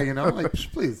 Yeah, like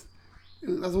please,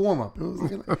 that's a warm up. It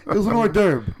was an hors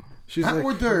d'oeuvre. She's Not like,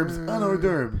 hors d'oeuvres, an hors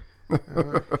d'oeuvre.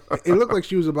 It looked like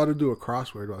she was about to do a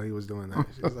crossword while he was doing that.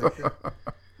 She was like,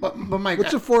 But Mike,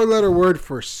 what's a 4-letter word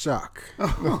for suck?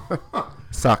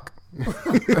 Suck.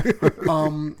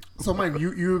 so Mike,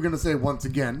 you were gonna say once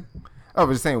again. I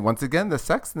was just saying, once again, the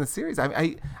sex in the series.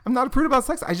 I'm not a prude about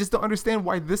sex. I just don't understand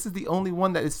why this is the only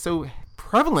one that is so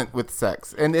prevalent with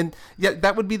sex. And yet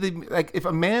that would be if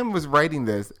a man was writing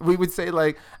this, we would say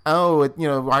like, oh,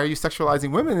 why are you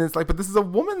sexualizing women? And it's like, but this is a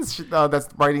woman's that's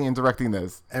writing and directing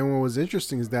this. And what was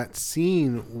interesting is that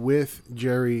scene with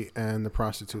Jerry and the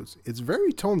prostitutes. It's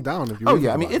very toned down. If you Oh really yeah,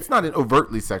 I think mean about it's not an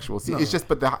overtly sexual scene. It's just,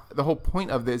 but the whole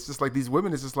point of this, just like these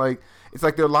women, is just like it's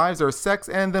like their lives are sex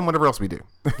and then whatever else we do.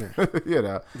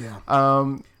 Yeah.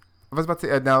 I was about to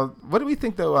say now. What do we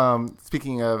think though?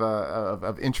 Speaking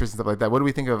of interest and stuff like that, what do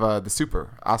we think of the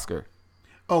Super Oscar?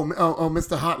 Oh,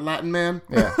 Mr. Hot Latin Man.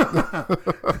 Yeah,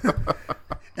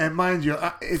 And mind you,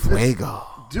 it's Fuego.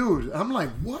 dude, I'm like,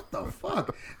 what the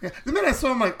fuck? Yeah, the minute I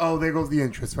saw him, like, oh, there goes the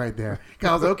interest right there. 'Cause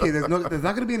I was like, okay, there's not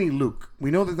going to be any Luke. We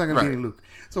know there's not going to be Right. any Luke.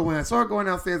 So when I saw her going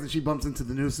downstairs and she bumps into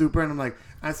the new Super, and I'm like,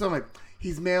 I saw him like,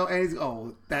 he's male, and he's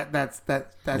that's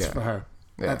Yeah. for her.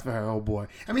 Yeah. That's for her. Oh boy.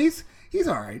 I mean, he's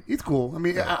all right. He's cool. I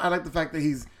mean, I like the fact that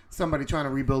he's somebody trying to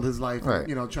rebuild his life. Right.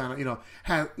 And, trying to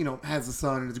has a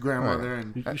son and his grandmother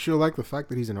and. You should like the fact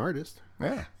that he's an artist.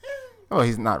 Yeah. Well,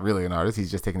 he's not really an artist.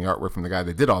 He's just taking the artwork from the guy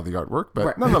that did all the artwork. But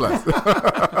Right. nonetheless,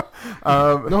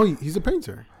 No, he's a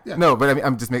painter. Yeah. no. But I mean,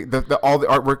 I'm just making all the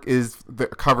artwork is the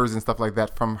covers and stuff like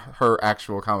that from her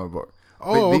actual comic book.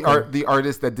 Oh, the okay. the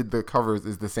artist that did the covers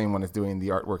is the same one that's doing the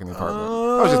artwork in the apartment.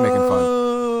 I was just making fun.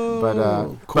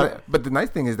 But the nice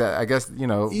thing is that I guess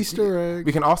Easter egg.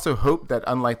 We can also hope that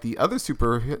unlike the other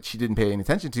Super she didn't pay any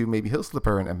attention to, maybe he'll slip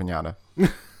her an empanada.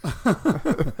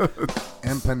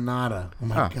 Empanada. Oh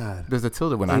my God. There's a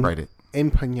tilde when I write it.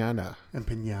 Empanada.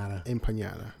 Empanada.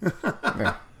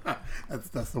 Empanada.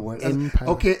 That's the word. Empanada.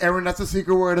 Okay, Aaron, that's the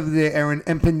secret word of the day, Aaron.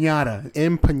 Empanada.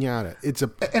 Empanada. It's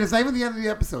a And it's not even the end of the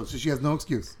episode, so she has no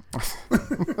excuse.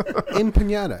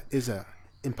 empanada is a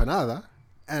empanada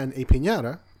and a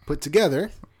piñata put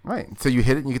together. Right. So you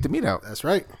hit it and you get the meat out. That's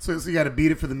right. So you got to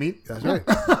beat it for the meat? That's right.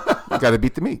 You got to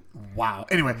beat the meat. Wow.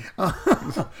 Anyway.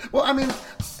 Well, I mean,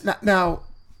 now,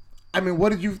 what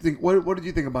did you think? What did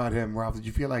you think about him, Ralph? Did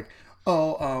you feel like,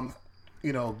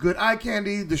 good eye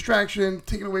candy, distraction,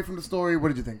 taken away from the story? What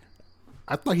did you think?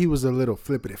 I thought he was a little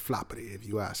flippity floppity, if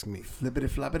you ask me. Flippity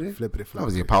floppity? Flippity Oh,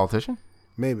 was he a floppity. politician?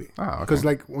 Maybe. Oh, okay. Because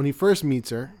like when he first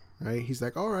meets her, right? He's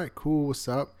like, "All right, cool, what's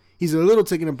up?" He's a little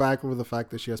taken aback over the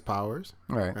fact that she has powers,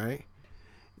 Right. right?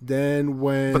 Then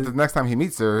when, But the next time he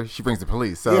meets her, she brings the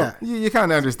police. So Yeah. you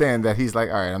kind of understand that he's like,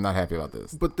 all right, I'm not happy about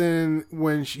this. but then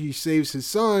when she saves his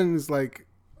son, it's like,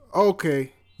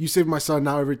 okay, you saved my son,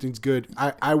 now everything's good.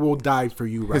 I will die for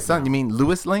you right His son, now. you mean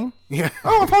Lewis Lane? Yeah.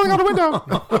 Oh, I'm falling out the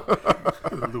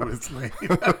window. Lewis Lane.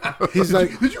 He's like,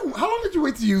 How long did you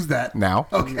wait to use that? Now.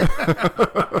 Okay.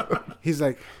 he's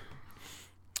like,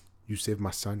 you saved my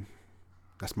son.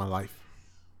 That's my life.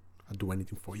 I'll do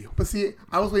anything for you. But see,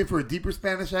 I was waiting for a deeper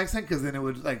Spanish accent because then it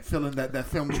would like fill in that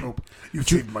film trope. You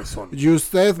saved my son. You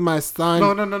saved my son.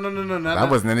 No. That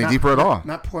wasn't any deeper at all.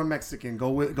 Not poor Mexican. Go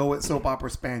with soap opera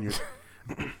Spaniard.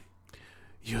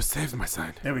 You saved my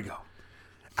son. There we go.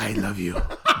 I love you.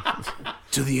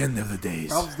 To the end of the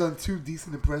days. Ralph's done 2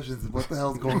 decent impressions of what the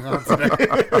hell's going on today.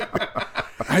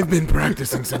 I've been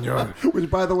practicing, senor.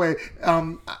 Which, by the way,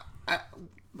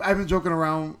 I've been joking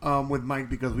around with Mike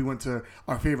because we went to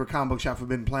our favorite comic book shop,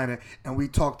 Forbidden Planet, and we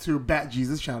talked to Bat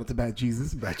Jesus. Shout out to Bat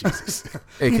Jesus. Bat Jesus.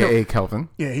 A.K.A. Kelvin.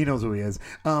 Yeah, he knows who he is.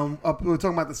 We were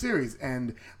talking about the series,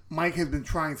 and Mike has been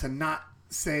trying to not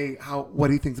say what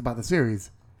he thinks about the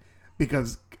series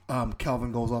because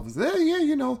Kelvin goes off and says, "Hey, yeah,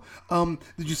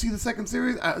 did you see the second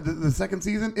series, the second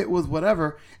season? It was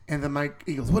whatever." And then Mike,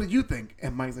 he goes, "What did you think?"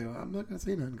 And Mike's like, "I'm not gonna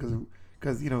say nothing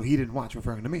because he didn't watch,"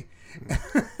 referring to me.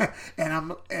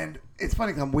 and it's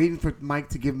funny 'cause I'm waiting for Mike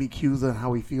to give me cues on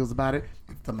how he feels about it.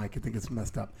 The Mike, I think it's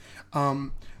messed up.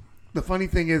 The funny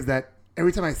thing is that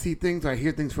every time I see things or I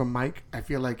hear things from Mike, I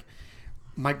feel like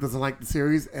Mike doesn't like the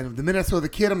series. And the minute I saw the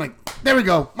kid, I'm like, there we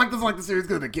go. Mike doesn't like the series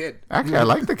because of the kid. Actually, I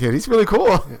like the kid. He's really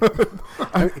cool.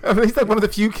 I mean, he's like one of the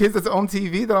few kids that's on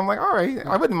TV that I'm like, all right,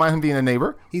 I wouldn't mind him being a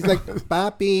neighbor. He's like,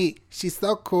 Papi, she's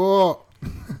so cool.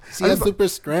 She has super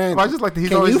strength. I just like that he's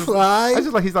Can always you fly? I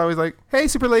just like he's always like, hey,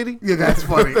 super lady. Yeah, that's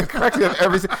funny. Cracks me up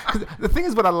every. Because the thing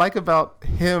is, what I like about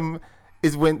him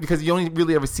is because you only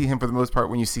really ever see him for the most part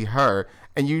when you see her,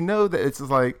 and you know that it's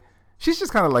just like she's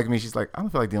just kind of like me. She's like, I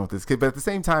don't feel like dealing with this kid, but at the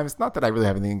same time, it's not that I really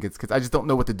have anything against kids. I just don't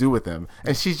know what to do with him,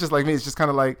 and she's just like me. It's just kind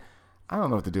of like, I don't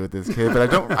know what to do with this kid, but I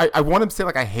don't. I want him to say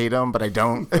like I hate him, but I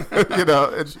don't.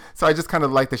 So I just kind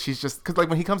of like that she's just because like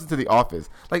when he comes into the office,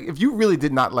 like if you really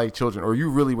did not like children or you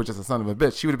really were just a son of a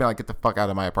bitch, she would have been like, get the fuck out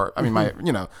of my apartment. I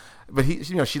mean, But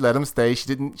she let him stay. She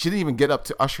didn't even get up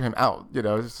to usher him out.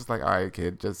 It's just like, all right,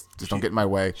 kid, just don't get in my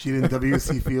way. She didn't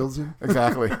W.C. Fields him.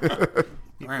 Exactly.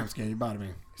 I'm scared you bother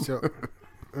me. So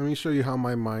let me show you how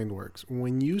my mind works.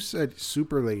 When you said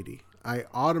super lady, I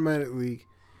automatically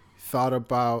thought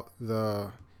about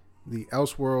the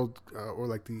Elseworld or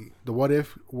like the What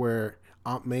If where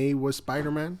Aunt May was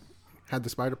Spider-Man, had the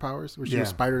spider powers, where she was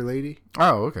Spider Lady.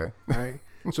 Oh, okay. Right.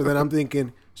 So then I'm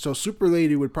thinking, so super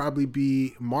lady would probably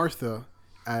be Martha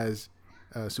as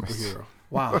a superhero.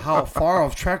 Wow, how far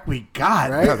off track we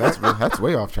got. Right? Yeah, that's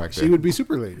way off track. She would be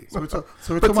super lady. So we're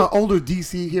talking about older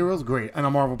DC heroes. Great. And a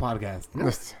Marvel podcast.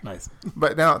 Yes. Nice.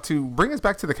 But now to bring us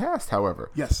back to the cast, however.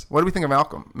 Yes. What do we think of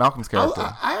Malcolm's character?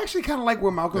 I actually kind of like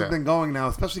where Malcolm's Yeah. been going now,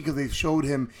 especially because they showed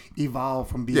him evolve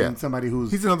from being somebody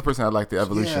who's... He's another person I like the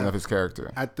evolution Yeah. of his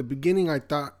character. At the beginning, I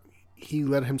thought he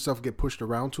let himself get pushed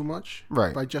around too much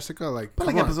Right. by Jessica. Like, But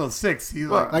like come on. episode 6, he's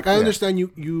Well, like... Like I Yeah. understand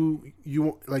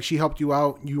you like she helped you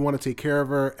out, you want to take care of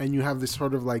her, and you have this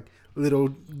sort of like little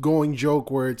going joke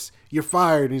where it's you're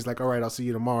fired and he's like, all right, I'll see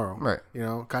you tomorrow. Right.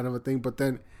 Kind of a thing. But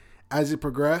then as it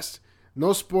progressed,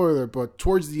 no spoiler, but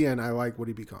towards the end I like what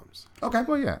he becomes. Okay.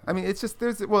 Well, yeah. I mean, it's just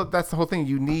that's the whole thing.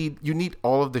 You need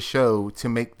all of the show to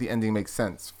make the ending make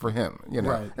sense for him.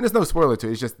 Right. And there's no spoiler to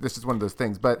it. It's just this is one of those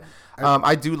things. But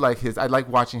I do like I like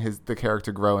watching the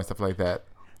character grow and stuff like that.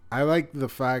 I like the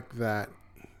fact that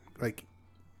like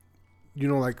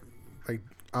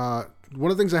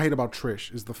one of the things I hate about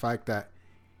Trish is the fact that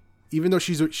even though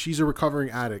she's a recovering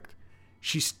addict,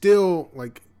 she still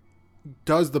like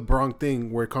does the Bronx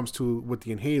thing where it comes to with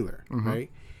the inhaler, right?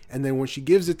 And then when she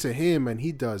gives it to him and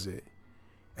he does it,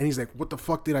 And he's like, what the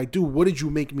fuck did I do? What did you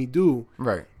make me do?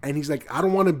 Right. And he's like, I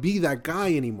don't want to be that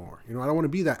guy anymore. You know, I don't want to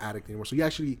be that addict anymore. So he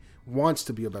actually wants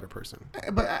to be a better person.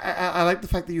 But I like the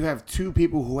fact that you have two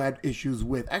people who had issues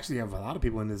with. Actually, you have a lot of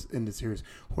people in this series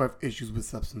who have issues with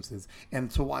substances, and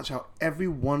to watch how every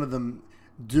one of them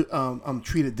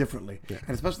treat it differently, and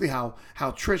especially how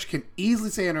Trish can easily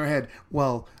say in her head,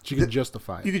 well, she can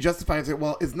justify it. You can justify it and say,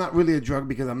 well, it's not really a drug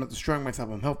because I'm not destroying myself,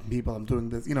 I'm helping people, I'm doing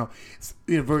this,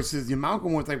 versus your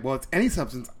Malcolm where it's like, well, it's any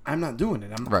substance, I'm not doing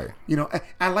it. Right.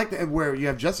 I like that where you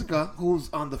have Jessica who's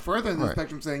on the further end of the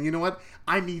spectrum saying, you know what,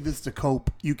 I need this to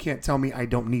cope. You can't tell me I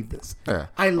don't need this. Yeah.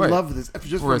 I love this.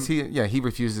 Whereas he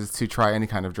refuses to try any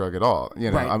kind of drug at all.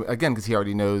 Right. Again, because he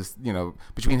already knows,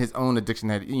 between his own addiction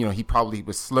that, he probably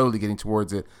was slowly getting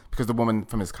towards it because the woman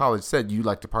from his college said, you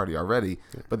like to party already.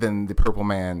 Yeah. But then the Purple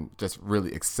Man just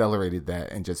really accelerated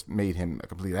that and just made him a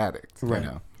complete addict. Right.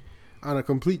 On a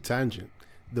complete tangent,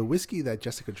 the whiskey that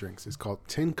Jessica drinks is called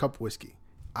Tin Cup Whiskey.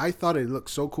 I thought it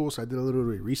looked so cool, so I did a little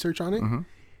bit of research on it. Mm-hmm.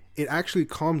 It actually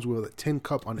comes with a tin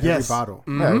cup on every bottle.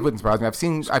 Mm-hmm. Yeah, it wouldn't surprise me.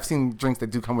 I've seen drinks that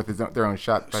do come with their own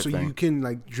shot. So thing. You can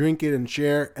like drink it and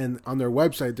share. And on their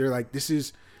website, they're like, this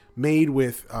is made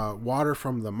with water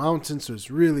from the mountains, so it's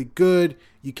really good.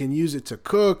 You can use it to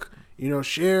cook,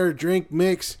 share, drink,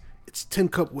 mix. It's Tin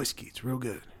Cup Whiskey. It's real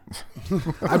good.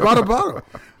 I bought a bottle.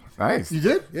 Nice. You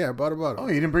did? Yeah, I bought a bottle. Oh,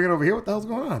 you didn't bring it over here? What the hell's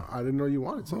going on? I didn't know you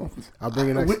wanted to. I'll bring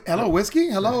it next. Hello, whiskey?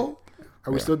 Hello?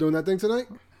 Are we still doing that thing tonight?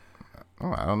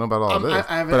 Oh, I don't know about all of this,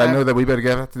 but I know that we better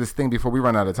get after this thing before we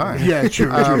run out of time. Yeah,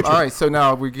 true. All right, so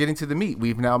now we're getting to the meat.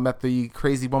 We've now met the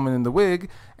crazy woman in the wig,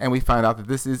 and we find out that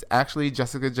this is actually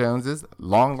Jessica Jones's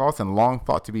long lost and long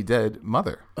thought to be dead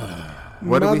mother.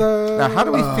 How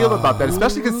do we feel about that?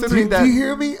 Especially considering that. Do you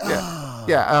hear me?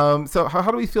 Yeah. So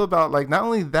how do we feel about not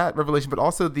only that revelation, but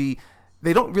also they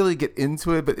don't really get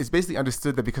into it, but it's basically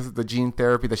understood that because of the gene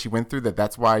therapy that she went through,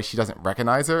 that's why she doesn't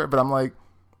recognize her. But I'm like,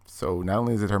 so not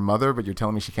only is it her mother, but you're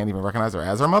telling me she can't even recognize her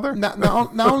as her mother? Not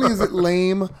only is it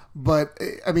lame, but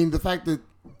I mean the fact that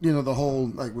the whole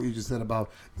like what you just said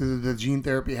about the gene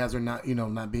therapy has her not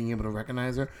not being able to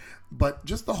recognize her, but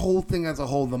just the whole thing as a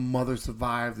whole, the mother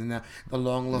survived and the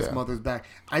long lost mother's back.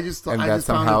 I just thought, and that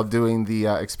somehow doing the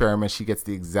experiment, she gets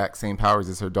the exact same powers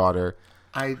as her daughter.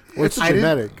 It's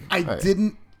genetic. I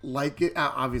didn't like it.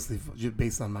 Obviously, just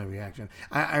based on my reaction,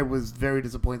 I was very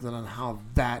disappointed on how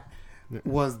that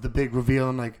was the big reveal.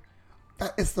 I'm like,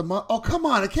 it's the mother. Oh, come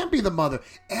on. It can't be the mother.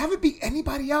 Have it be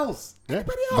anybody else.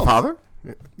 Anybody else. The father?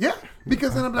 Yeah.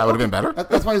 Because then I'm like, that would have been better.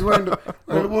 That's why he's wearing the...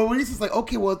 well, when he's just like,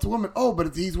 okay, well, it's a woman. Oh,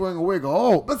 but he's wearing a wig.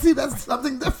 Oh, but see, that's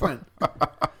something different.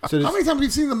 So how many times have you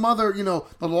seen the mother,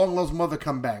 the long-lost mother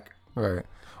come back? Right.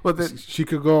 Well, she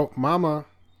could go, Mama...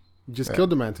 Just killed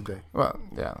the man today. Well,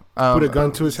 yeah. Put a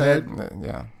gun to his head.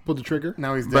 Yeah. Pulled the trigger.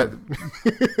 Now he's dead.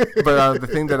 But the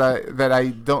thing that I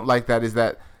don't like that is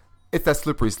that it's that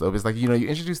slippery slope. It's like you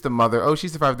introduce the mother. Oh, she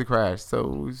survived the crash,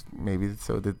 so maybe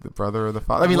so did the brother or the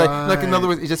father. I mean, like in other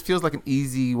words, it just feels like an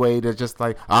easy way to just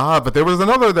like but there was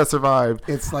another that survived.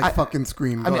 It's like fucking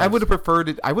Scream. I mean, I would have preferred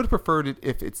it. I would have preferred it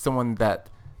if it's someone that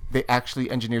they actually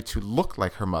engineered to look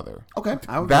like her mother. Okay.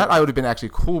 I would have been actually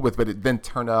cool with, but it then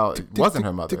turned out it wasn't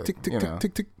her mother. Tick, tick, tick,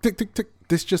 tick, tick, tick, tick.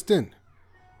 This just in.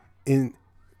 In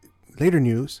later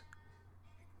news,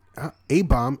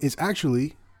 A-Bomb is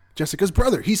actually Jessica's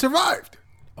brother. He survived.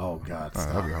 Oh, God.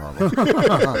 Stop. That'd be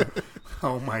horrible.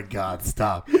 Oh, my God.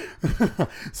 Stop.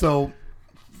 So,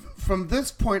 from this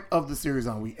point of the series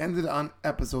on, we ended on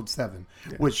episode 7,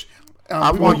 which...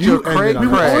 I want your cray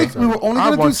cray. We were only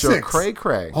going to do 6. Cray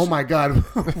cray. Oh my God!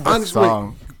 Honestly,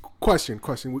 question.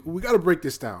 We got to break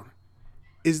this down.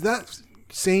 Is that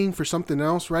saying for something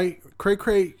else, right? Cray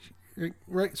cray,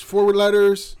 right? It's 4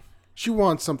 letters. She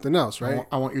wants something else, right?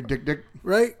 I want your dick,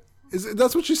 right?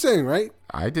 That's what she's saying, right?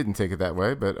 I didn't take it that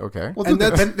way, but okay. Well, and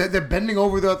they're bending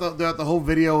over throughout the whole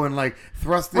video and like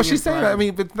thrusting. Well, she's saying that. I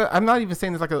mean, but I'm not even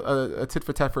saying it's like a tit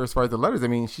for tat for as far as the letters. I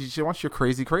mean, she wants your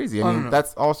crazy. I mean,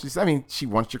 that's all she's. I mean, she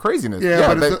wants your craziness.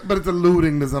 Yeah, but it's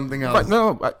alluding to something else. But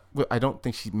no, I don't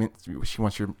think she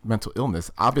wants your mental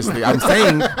illness. Obviously, I'm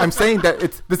saying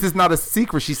that this is not a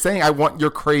secret. She's saying I want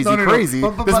your crazy.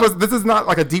 This is not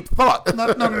like a deep thought.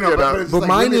 No. But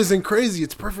mine isn't crazy.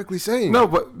 It's perfectly sane. No.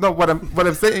 What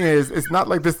I'm saying is it's not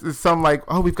like this is some like,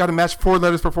 oh, we've got to match 4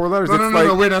 letters for 4 letters.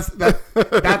 No, wait,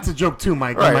 that's a joke too,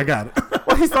 Mike. Right. Oh my God.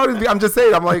 Well, he started. I'm just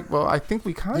saying. I'm like, well, I think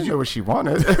we kind of know what she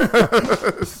wanted.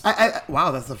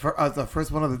 Wow, that's the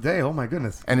first one of the day. Oh my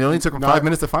goodness. And it only took him 5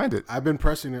 minutes to find it. I've been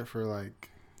pressing it for like.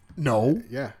 No.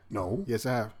 Yeah. No. Yes,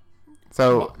 I have.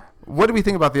 So, what do we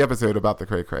think about the episode about the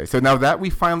cray cray? So now that we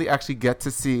finally actually get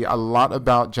to see a lot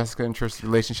about Jessica and Trish's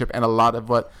relationship and a lot of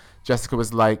what Jessica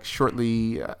was like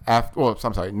shortly after. Well,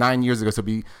 I'm sorry, 9 years ago.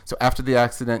 So after the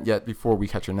accident, yet before We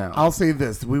Catch Her Now. I'll say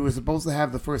this: we were supposed to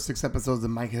have the first 6 episodes,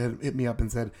 and Mike had hit me up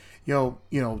and said, "Yo,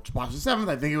 watch the 7th.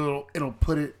 I think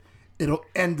it'll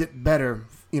end it better.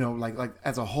 Like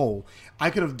as a whole. I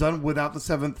could have done without the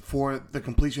 7th for the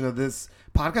completion of this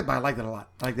podcast, but I liked it a lot.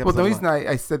 Well, the reason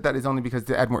I said that is only because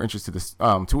to add more interest to this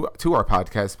to our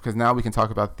podcast, because now we can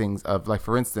talk about things of, like,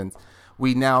 for instance,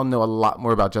 we now know a lot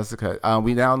more about Jessica.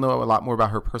 We now know a lot more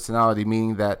about her personality,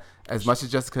 meaning that as much as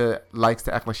Jessica likes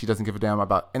to act like she doesn't give a damn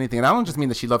about anything, and I don't just mean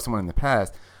that she loves someone in the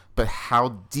past, but how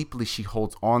deeply she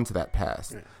holds on to that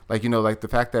past. Yeah. Like the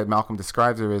fact that Malcolm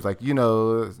describes her as like,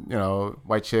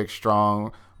 white chick,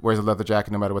 strong, wears a leather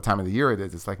jacket no matter what time of the year it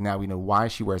is. It's like, now we know why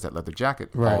she wears that leather jacket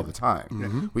all the time.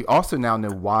 Mm-hmm. We also now know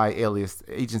why Alias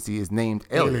Agency is named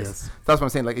Alias. So that's what I'm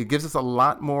saying. Like, it gives us a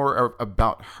lot more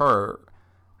about her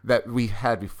that we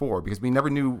had before, because we never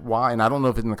knew why, and I don't know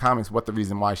if it's in the comics what the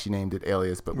reason why she named it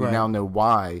Alias, but we now know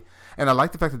why. And I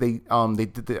like the fact that they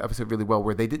did the episode really well,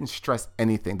 where they didn't stress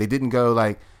anything. They didn't go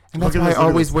like, and that's why I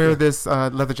always wear this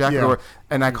leather jacket,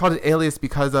 and I called it Alias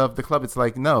because of the club. It's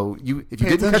like, no, if you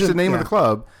didn't catch the name of the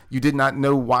club, you did not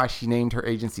know why she named her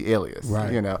agency Alias.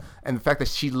 Right. And the fact that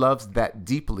she loves that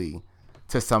deeply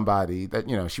to somebody, that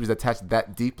she was attached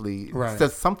that deeply,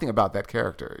 says something about that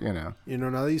character. Now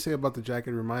that you say about the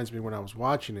jacket, it reminds me when I was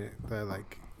watching it that,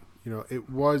 like, there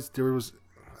was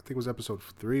I think it was episode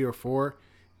 3 or 4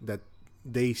 that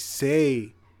they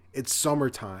say it's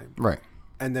summertime, right?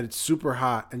 And that it's super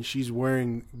hot, and she's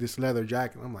wearing this leather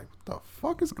jacket. I'm like, what the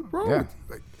fuck is wrong? Yeah.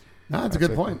 Like, no, that's a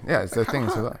good point. Yeah, it's a thing.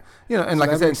 So, and like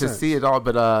I said, to see it all,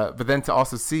 but then to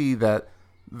also see that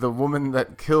the woman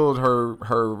that killed her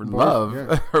love,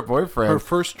 her boyfriend, her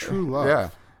first true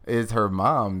love, is her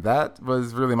mom. That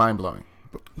was really mind blowing.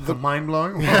 The mind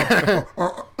blowing.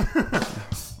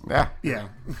 Yeah.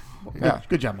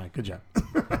 Good job, Mike. Good job.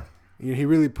 He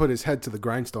really put his head to the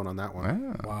grindstone on that one.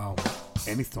 Yeah. Wow.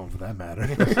 Any stone for that matter.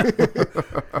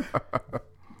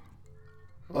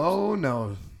 Oh,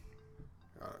 no.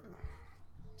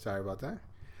 Sorry about that.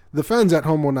 The fans at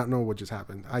home will not know what just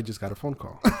happened. I just got a phone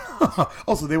call.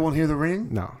 Also, they won't hear the ring?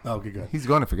 No. Okay, good. He's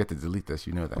going to forget to delete this.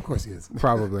 You know that. Of course he is.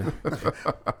 Probably.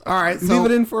 All right. So, leave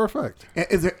it in for effect.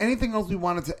 Is there anything else we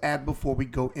wanted to add before we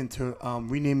go into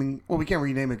renaming? Well, we can't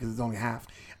rename it because it's only half.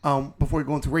 Before we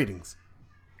go into ratings.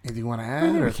 Anything you want to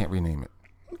add? We can't rename it.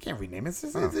 We can't rename it.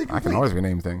 It's I can always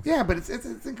rename things. Yeah, but it's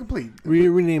incomplete. We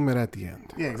rename it at the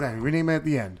end. Yeah, exactly. Rename it at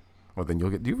the end. Well, then you'll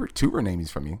get 2 renames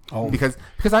from me. Oh, because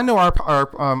I know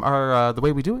our the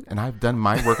way we do it, and I've done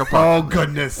my work apart. Oh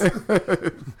goodness!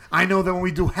 I know that when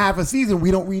we do half a season,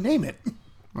 we don't rename it.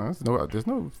 Well, there's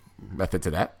no method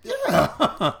to that.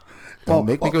 Yeah. Don't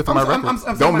make me go through my records.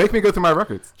 Don't make me go through my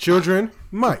records. Children,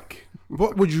 Mike,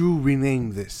 what would you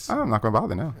rename this? I'm not going to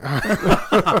bother now.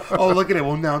 Oh, look at it.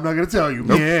 Well, now I'm not going to tell you.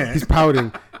 Nope. Yeah. He's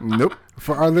pouting. Nope.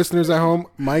 For our listeners at home,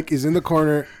 Mike is in the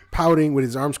corner pouting with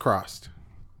his arms crossed.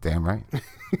 Damn right.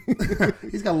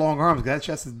 He's got long arms. That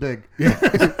chest is big. Yeah.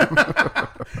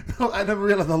 I never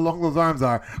realized how long those arms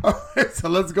are. All right, so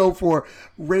let's go for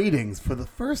ratings for the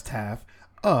first half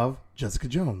of Jessica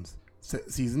Jones.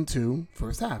 Season 2,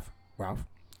 first half. Ralph?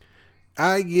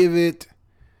 I give it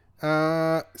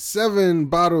 7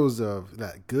 bottles of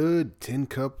that good tin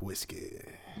cup whiskey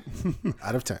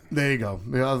out of 10. There you go.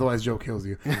 Otherwise, Joe kills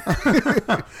you.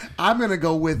 I'm going to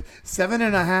go with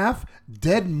 7.5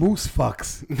 dead moose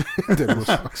fucks. Dead moose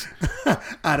fucks.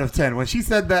 Out of 10. When she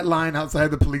said that line outside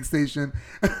the police station,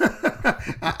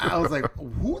 I was like,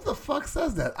 who the fuck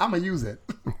says that? I'm going to use it.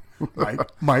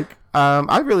 Mike.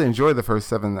 I really enjoyed the first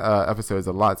 7 episodes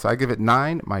a lot, so I give it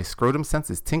 9. My scrotum sense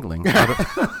is tingling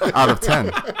out of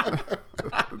 10.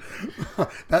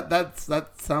 That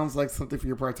sounds like something for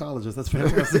your proctologist. That's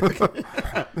fantastic.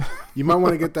 You might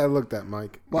want to get that looked at,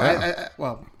 Mike.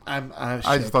 Well,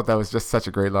 I just thought that was just such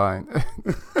a great line.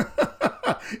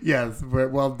 Yes,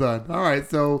 well done. All right,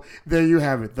 so there you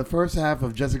have it. The first half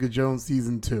of Jessica Jones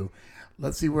season 2.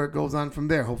 Let's see where it goes on from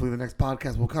there. Hopefully the next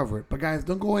podcast will cover it. But guys,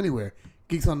 don't go anywhere.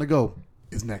 Geeks on the Go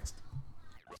is next.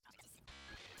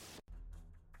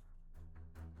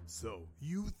 So,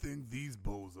 you think these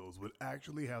bozos would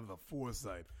actually have the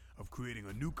foresight of creating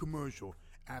a new commercial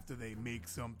after they make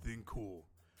something cool?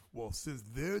 Well, since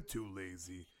they're too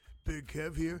lazy, Big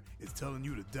Kev here is telling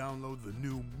you to download the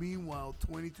new Meanwhile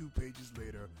 22 Pages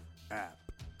Later app.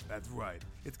 That's right,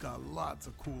 it's got lots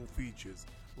of cool features,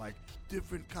 like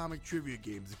different comic trivia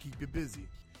games to keep you busy,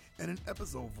 and an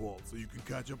episode vault so you can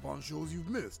catch up on shows you've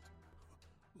missed.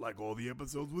 Like all the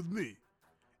episodes with me.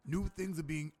 New things are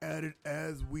being added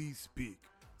as we speak,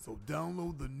 so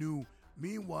download the new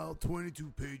Meanwhile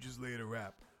 22 Pages Later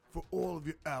app for all of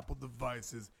your Apple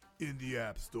devices in the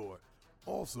App Store.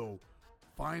 Also,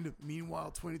 find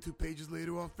Meanwhile 22 Pages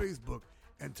Later on Facebook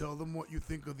and tell them what you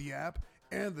think of the app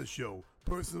and the show.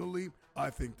 Personally, I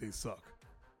think they suck.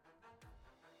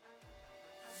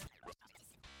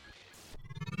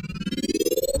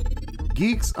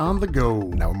 Geeks on the go.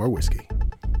 Now more whiskey.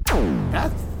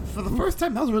 That's for the first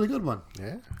time. That was a really good one.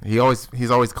 Yeah,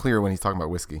 He's always clear when he's talking about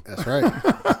whiskey. that's right.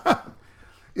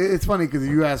 It's funny because if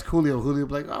you ask Julio be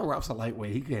like, "Oh, Ralph's a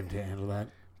lightweight. He can't handle that."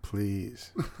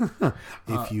 Please.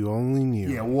 If you only knew.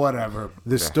 Yeah, whatever.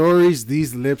 The stories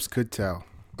these lips could tell.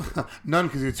 None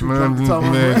because you're too drunk to tell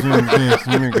them.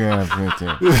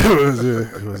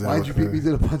 Why'd you beat me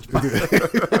to the punch?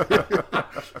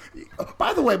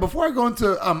 By the way, before I go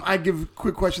into, I give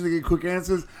quick questions and get quick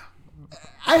answers.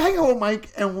 I hang out with Mike,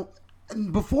 and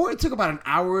before it took about an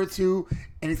hour or two,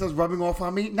 and he starts rubbing off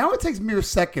on me. Now it takes mere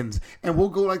seconds, and we'll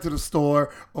go like to the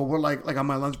store, or we're like on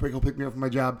my lunch break, he'll pick me up from my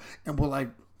job, and we'll like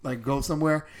go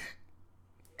somewhere,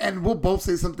 and we'll both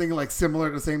say something like similar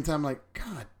at the same time. Like,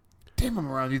 God damn,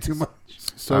 I'm around you too much.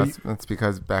 So That's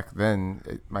because back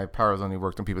then my powers only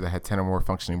worked on people that had 10 or more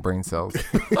functioning brain cells.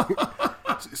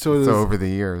 so over the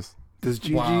years. does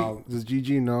Gigi Wow. does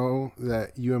Gigi know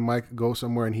that you and Mike go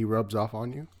somewhere and he rubs off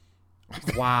on you?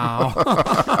 Wow.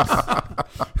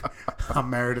 I'm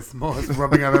married to the smallest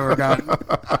rubbing I've ever gotten.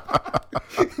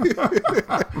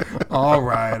 All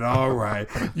right.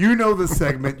 You know the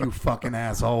segment, you fucking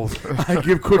assholes. I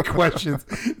give quick questions.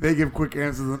 They give quick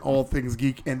answers on all things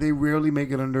geek, and they rarely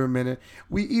make it under a minute.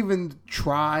 We even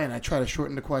try, and I try to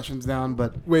shorten the questions down,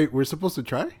 but Wait, we're supposed to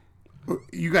try?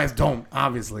 you guys don't,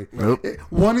 obviously. Nope.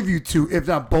 One of you two, if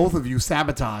not both of you,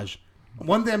 sabotage.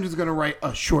 One day I'm just going to write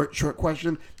a short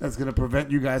question that's going to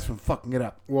prevent you guys from fucking it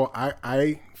up. Well,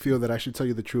 I feel that I should tell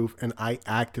you the truth, and I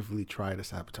actively try to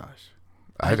sabotage.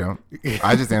 I don't.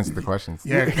 I just answer the questions.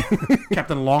 Yeah,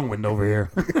 Captain Longwind over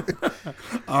here.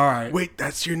 All right. Wait,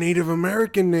 that's your Native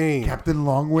American name. Captain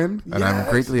Longwind? And I'm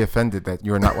greatly offended that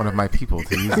you're not one of my people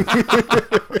to use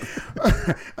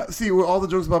it. See, with all the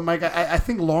jokes about Mike, I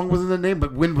think Long was in the name,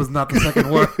 but Wind was not the second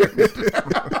word.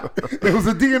 There was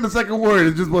a D in the second word.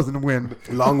 It just wasn't Wind.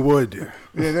 Longwood.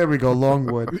 Yeah, there we go.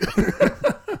 Longwood.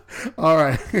 All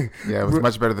right. Yeah, it was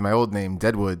much better than my old name,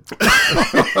 Deadwood.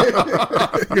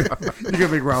 You're going to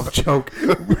make Ralph choke.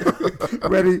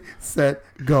 Ready, set,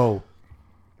 go.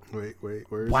 Wait,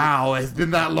 where is Wow, it's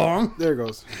been that long? it? There it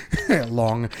goes.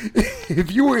 Long.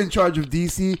 If you were in charge of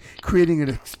DC creating an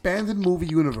expanded movie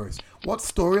universe, what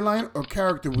storyline or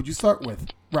character would you start with?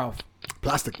 Ralph.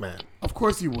 Plastic Man. Of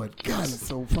course you would. God, it's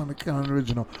so fun and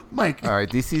original. Mike. All right,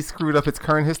 DC screwed up its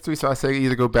current history, so I say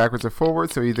either go backwards or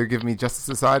forwards. So either give me Justice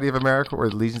Society of America or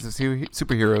the Legions of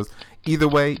Superheroes. Either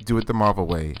way, do it the Marvel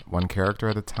way. One character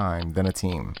at a time, then a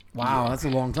team. Wow, that's a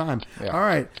long time. Yeah. All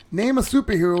right. Name a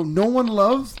superhero no one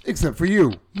loves except for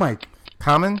you. Mike.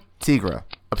 Common, Tigra.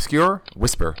 Obscure,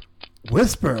 Whisper.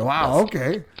 Whisper. Wow,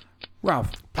 okay.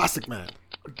 Ralph. Plastic Man.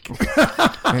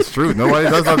 It's true. Nobody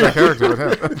does love that character with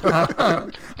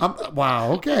him.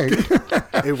 Wow, okay.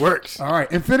 It works. All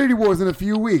right. Infinity War is in a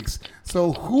few weeks.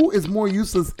 So who is more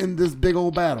useless in this big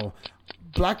old battle?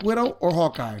 Black Widow or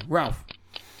Hawkeye? Ralph.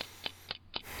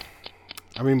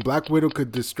 I mean, Black Widow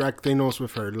could distract Thanos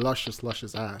with her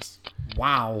luscious ass.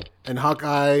 Wow. And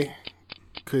Hawkeye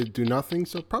could do nothing,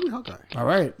 so probably Hawkeye. All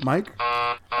right, Mike.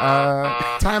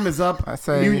 Time is up. I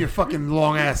say- You and your fucking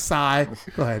long ass sigh.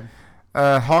 Go ahead.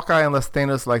 Hawkeye, unless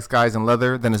Thanos likes guys in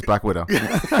leather, then it's Black Widow.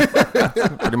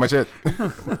 Pretty much it.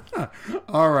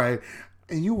 All right.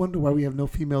 And you wonder why we have no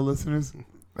female listeners?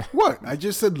 What? I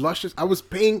just said luscious. I was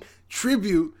paying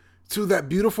tribute to that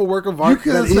beautiful work of You art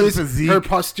could that have said is physique. her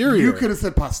posterior. You could have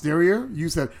said posterior. You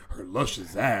said her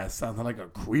luscious ass sounded like a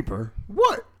creeper.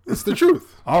 What? It's the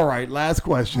truth. All right, last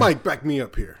question. Mike, back me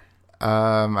up here.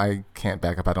 I can't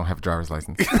back up. I don't have a driver's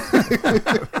license.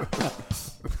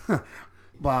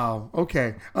 Wow.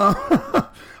 Okay.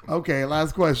 Okay,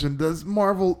 last question. Does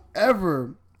Marvel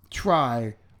ever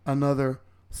try another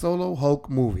solo Hulk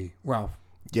movie? Ralph.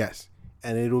 Yes.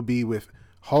 And it'll be with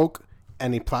Hulk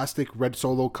and a plastic red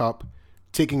Solo cup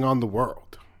taking on the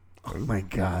world. Oh, my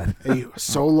God. A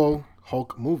solo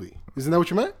Hulk movie. Isn't that what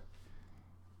you meant?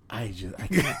 I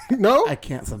can't. No? I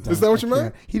can't sometimes. Is that what you I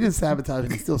meant? can't. He didn't sabotage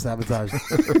it. He still sabotaged.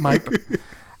 Mike.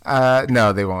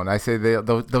 No, they won't. I say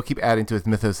they'll keep adding to its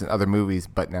mythos in other movies,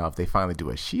 but now if they finally do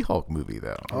a She-Hulk movie,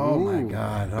 though, Oh, my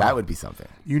God. that would be something.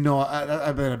 You know,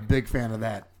 I've been a big fan of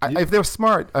that. If they're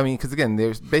smart, I mean, because again,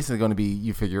 there's basically going to be,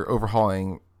 you figure,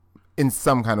 overhauling in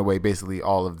some kind of way, basically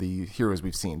all of the heroes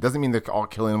we've seen. Doesn't mean they're all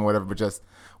killing them or whatever, but just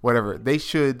whatever. They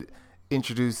should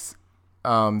introduce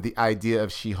the idea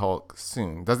of She-Hulk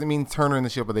soon. Doesn't mean turn her in the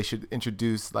She-Hulk, but they should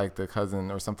introduce like the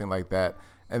cousin or something like that,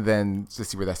 and then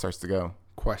just see where that starts to go.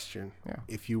 Question. Yeah.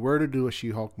 If you were to do a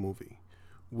She-Hulk movie,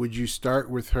 would you start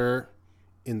with her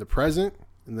in the present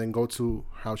and then go to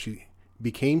how she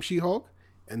became She-Hulk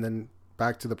and then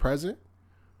back to the present?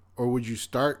 Or would you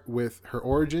start with her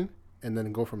origin and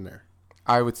then go from there?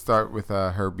 I would start with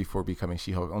her before becoming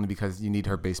She-Hulk, only because you need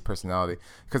her base personality.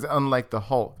 Because unlike the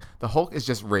Hulk is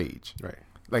just rage. Right.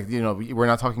 Like, you know, we're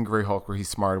not talking Grey Hulk where he's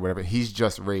smart or whatever. He's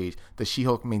just rage. The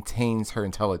She-Hulk maintains her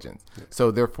intelligence. Yeah. So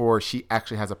therefore, she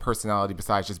actually has a personality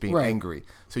besides just being angry.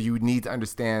 So you would need to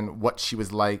understand what she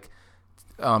was like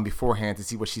beforehand to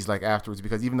see what she's like afterwards.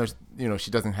 Because even though, you know,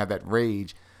 she doesn't have that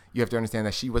rage, you have to understand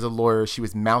that she was a lawyer. She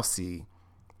was mousy.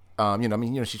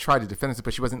 She tried to defend herself,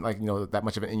 but she wasn't like, you know, that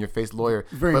much of an in-your-face lawyer.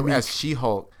 But as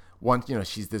She-Hulk,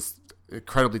 she's this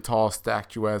incredibly tall,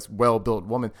 statuesque, well-built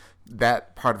woman.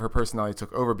 That part of her personality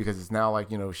took over because it's now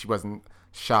like, you know, she wasn't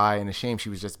shy and ashamed. She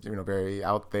was just, you know, very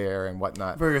out there and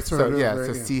whatnot. Very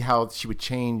assertive. See how she would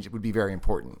change would be very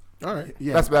important. All right.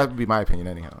 Yeah. That would be my opinion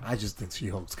anyhow. I just think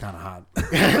She-Hulk's kind of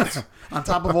hot. On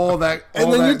top of all that.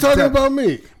 And then you're talking about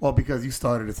me. Well, because you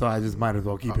started it, so I just might as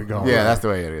well keep it going. Yeah, that's the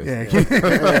way it is. Yeah,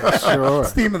 sure.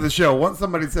 It's the theme of the show. Once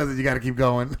somebody says it, you got to keep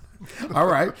going. All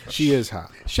right. She is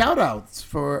hot. Shout outs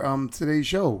for today's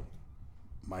show.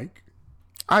 Mike?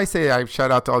 I say I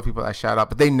shout out to all the people I shout out,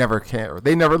 but they never care.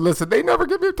 They never listen. They never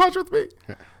get in touch with me.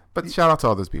 But shout out to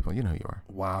all those people. You know who you are.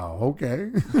 Wow.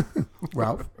 Okay.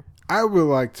 Ralph? I would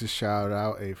like to shout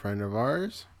out a friend of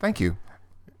ours. Thank you.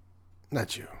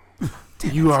 Not you.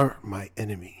 You are my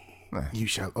enemy. You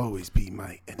shall always be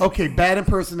my enemy. Okay, bad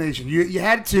impersonation. You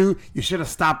had two. You should have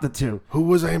stopped the two. Who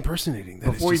was I impersonating?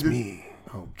 That is just me.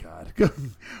 Oh, God.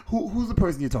 Who's the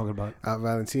person you're talking about?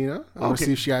 Valentina. I want to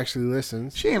see if she actually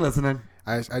listens. She ain't listening.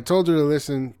 I told her to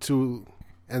listen to,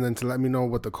 and then to let me know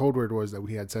what the code word was that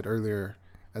we had said earlier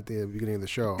at the beginning of the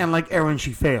show. And like Aaron,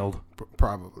 she failed.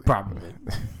 Probably.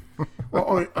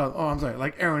 I'm sorry.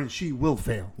 Like Aaron, she will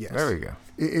fail. Yes. There we go.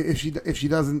 If she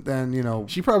doesn't, then, you know.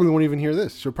 She probably won't even hear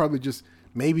this. She'll probably just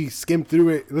maybe skim through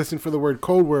it, listen for the word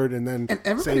code word, and then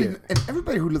say it. And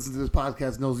everybody who listens to this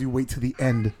podcast knows you wait to the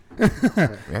end.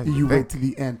 You wait to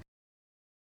the end.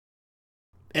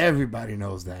 Everybody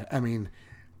knows that. I mean,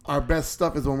 our best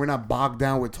stuff is when we're not bogged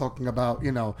down with talking about,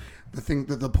 you know,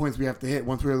 the points we have to hit.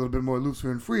 Once we're a little bit more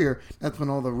looser and freer, that's when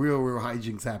all the real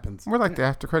hijinks happens. We're like the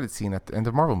after credit scene at the end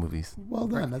of Marvel movies. Well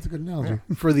done. That's a good analogy.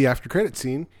 Yeah. For the after credit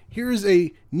scene, here is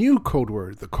a new code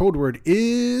word. The code word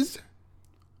is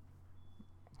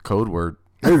code word.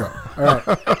 There you go. All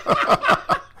right.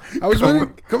 I was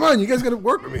wondering. Come on, you guys got to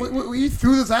work with me. We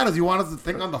threw this out as you want us to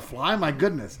think on the fly. My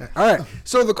goodness. All right.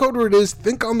 So the code word is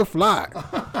think on the fly.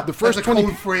 The first That's a 20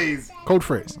 code phrase. Code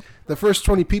phrase. The first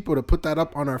 20 people to put that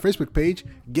up on our Facebook page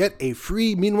get a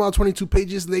free Meanwhile 22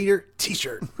 Pages Later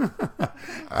T-shirt.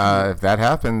 If that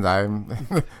happens,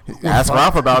 ask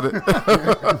Ralph about it.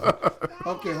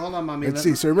 Okay, hold on, mommy. Let's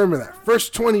see. So remember that.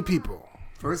 First 20 people.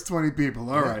 First 20 people.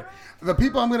 All right. The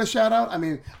people I'm going to shout out, I'm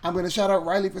going to shout out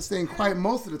Riley for staying quiet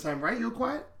most of the time, right? You were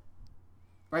quiet?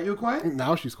 Right? You were quiet?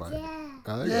 Now she's quiet. Yeah.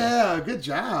 Oh, yeah, good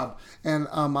job. And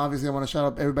obviously I want to shout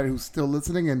out everybody who's still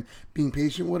listening and being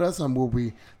patient with us. We'll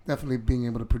be definitely being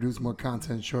able to produce more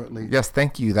content shortly. Yes,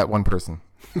 thank you, that one person.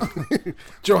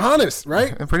 Johannes,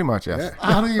 right? Pretty much, yes. Yeah.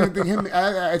 I don't even think him.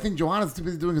 I think Johannes is too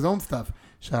busy doing his own stuff.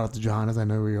 Shout out to Johannes. I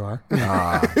know where you are.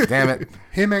 Damn it.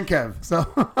 Him and Kev. So,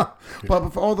 but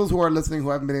for all those who are listening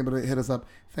who haven't been able to hit us up,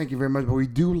 thank you very much. But we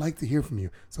do like to hear from you.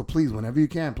 So please, whenever you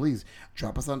can, please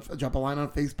drop a line on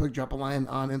Facebook, drop a line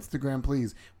on Instagram,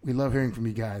 please. We love hearing from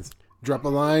you guys. Drop a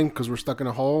line because we're stuck in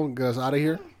a hole. Get us out of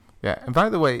here. Yeah. And by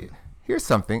the way, here's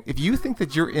something. If you think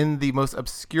that you're in the most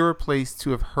obscure place to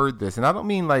have heard this, and I don't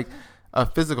mean like a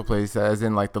physical place as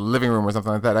in like the living room or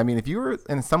something like that. I mean, if you're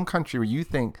in some country where you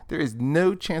think there is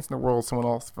no chance in the world someone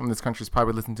else from this country is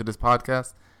probably listening to this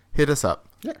podcast, hit us up.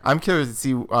 Yeah. I'm curious to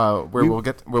see where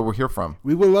we'll hear from.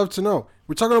 We would love to know.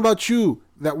 We're talking about you,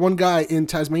 that one guy in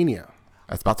Tasmania.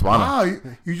 That's Botswana. Wow,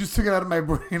 you just took it out of my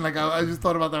brain. Like I just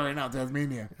thought about that right now,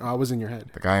 Tasmania. I was in your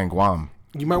head. The guy in Guam.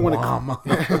 You might want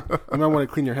to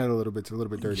clean your head a little bit. It's a little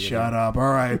bit dirty. Shut up.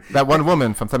 All right. That one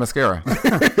woman from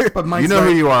Themyscira. But Mike's you know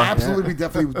who you are. Absolutely,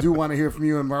 definitely do want to hear from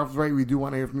you. And Ralph's right. We do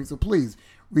want to hear from you. So please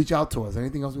reach out to us.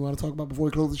 Anything else we want to talk about before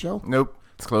we close the show? Nope.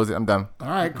 Let's close it. I'm done. All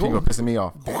right, cool. People are pissing me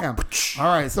off. Damn. All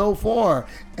right. So for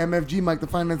MFG, Mike the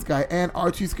Finance Guy, and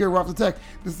Archie Scare, Ralph the Tech,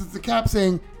 this is the Cap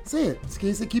saying, say it. Can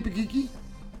you say keep it geeky?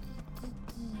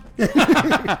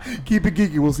 Keep it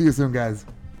geeky. We'll see you soon, guys.